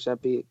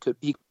 100% be.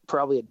 He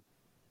probably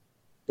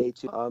a day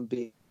 2.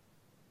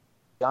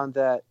 Beyond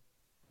that,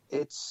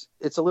 it's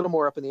a little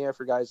more up in the air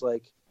for guys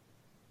like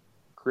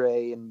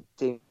Gray and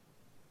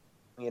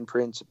Damian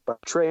Prince.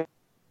 But Trey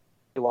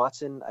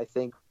Watson, I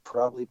think,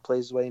 probably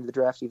plays his way into the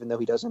draft, even though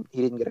he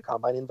didn't get a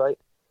combine invite.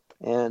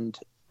 And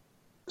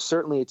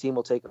certainly a team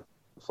will take a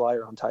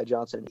flyer on Ty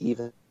Johnson,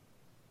 even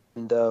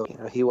though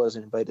he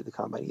wasn't invited to the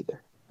combine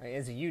either.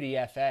 As a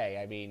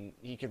UDFA, I mean,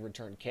 he could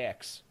return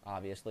kicks,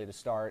 obviously, to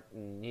start,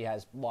 and he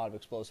has a lot of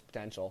explosive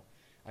potential.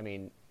 I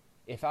mean,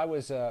 if I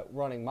was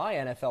running my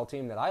NFL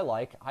team that I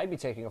like, I'd be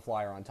taking a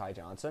flyer on Ty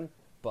Johnson,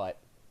 but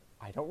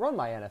I don't run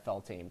my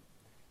NFL team.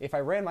 If I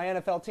ran my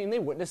NFL team, they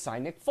wouldn't have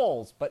signed Nick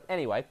Foles. But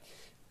anyway,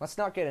 let's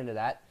not get into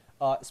that.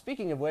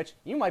 Speaking of which,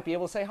 you might be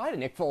able to say hi to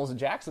Nick Foles in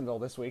Jacksonville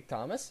this week,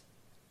 Thomas.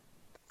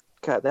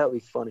 God, that would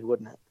be funny,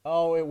 wouldn't it?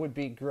 Oh, it would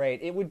be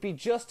great. It would be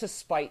just to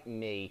spite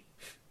me.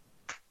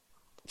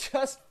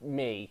 Just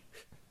me.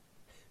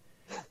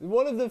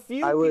 One of the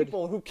few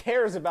people who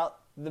cares about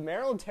the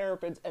Maryland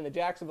Terrapins and the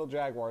Jacksonville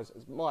Jaguars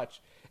as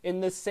much in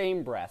the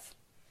same breath.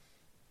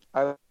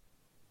 I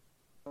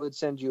would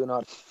send you an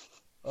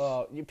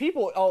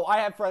I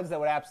have friends that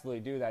would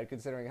absolutely do that,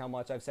 considering how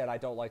much I've said I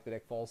don't like the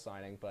Nick Foles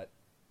signing. But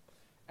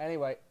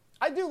anyway,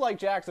 I do like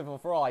Jacksonville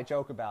for all I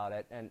joke about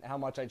it and how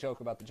much I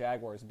joke about the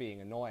Jaguars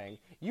being annoying.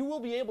 You will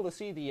be able to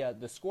see the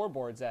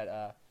scoreboards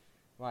at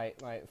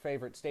my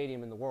favorite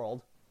stadium in the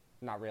world.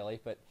 Not really,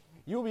 but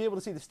you will be able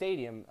to see the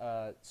stadium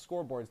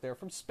scoreboards there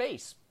from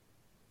space.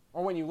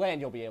 Or when you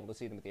land, you'll be able to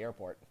see them at the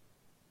airport.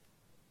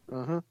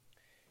 Mm-hmm.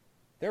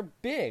 They're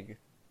big,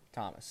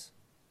 Thomas.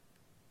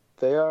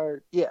 They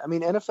are, yeah. I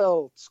mean,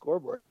 NFL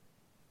scoreboard.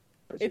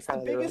 It's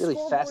the biggest really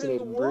scoreboard in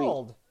the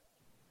world.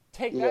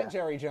 Take that,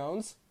 Jerry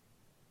Jones.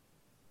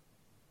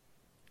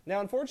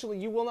 Now, unfortunately,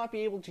 you will not be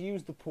able to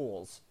use the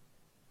pools.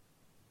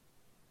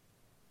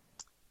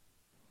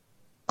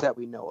 That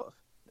we know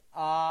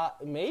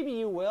of. Maybe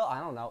you will. I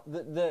don't know.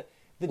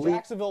 The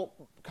Jacksonville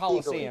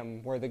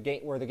Coliseum, where the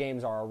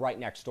games are right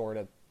next door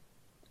to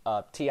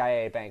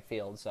TIAA Bank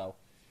Field, so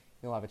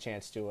you'll have a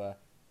chance to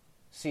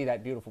see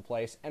that beautiful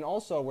place, and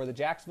also where the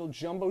Jacksonville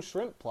Jumbo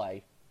Shrimp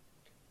play.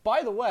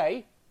 By the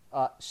way,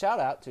 shout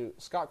out to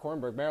Scott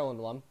Kornberg, Maryland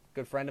alum,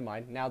 good friend of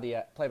mine, now the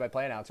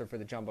play-by-play announcer for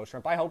the Jumbo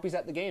Shrimp. I hope he's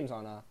at the games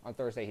on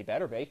Thursday. He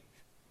better be.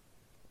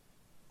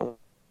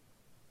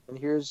 And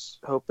here's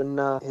hoping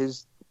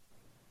his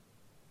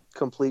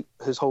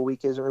whole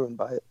week isn't ruined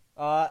by it.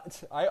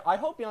 I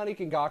hope Yannick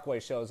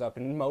Ngakoue shows up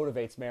and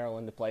motivates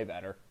Maryland to play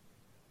better.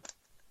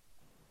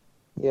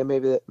 Yeah,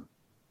 maybe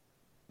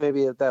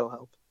that'll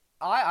help.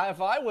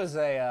 If I was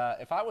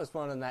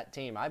running that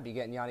team, I'd be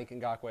getting Yannick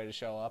Ngakoue to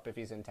show up if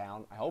he's in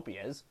town. I hope he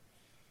is.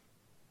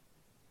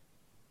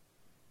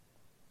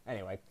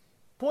 Anyway,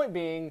 point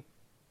being,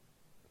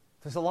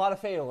 there's a lot of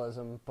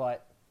fatalism,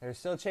 but there's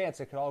still a chance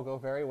it could all go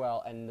very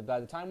well. And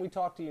by the time we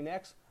talk to you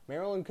next,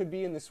 Maryland could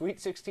be in the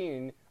Sweet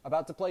 16,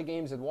 about to play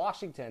games in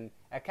Washington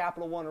at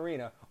Capital One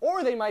Arena,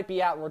 or they might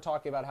be out and we're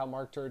talking about how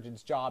Mark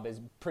Turgeon's job is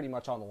pretty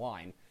much on the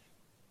line.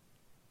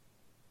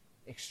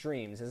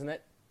 Extremes, isn't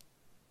it?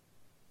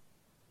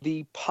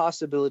 The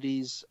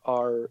possibilities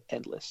are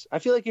endless. I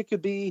feel like it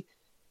could be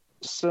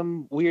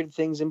some weird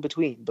things in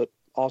between, but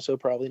also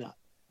probably not.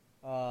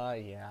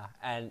 Yeah.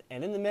 And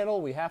in the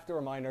middle, we have to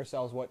remind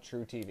ourselves what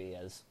true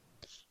TV is.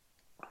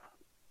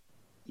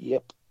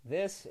 Yep.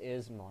 This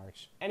is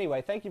March.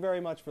 Anyway, thank you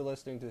very much for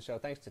listening to the show.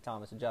 Thanks to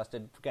Thomas and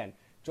Justin. Again,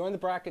 join the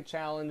Bracket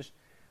Challenge.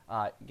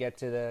 Get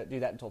to do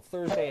that until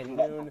Thursday at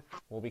noon.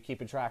 We'll be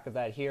keeping track of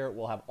that here.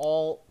 We'll have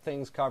all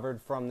things covered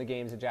from the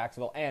games at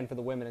Jacksonville and for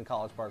the women in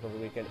College Park over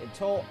the weekend.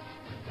 Until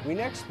we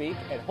next speak,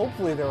 and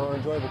hopefully there are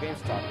enjoyable games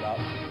to talk about,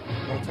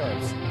 go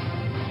Terps.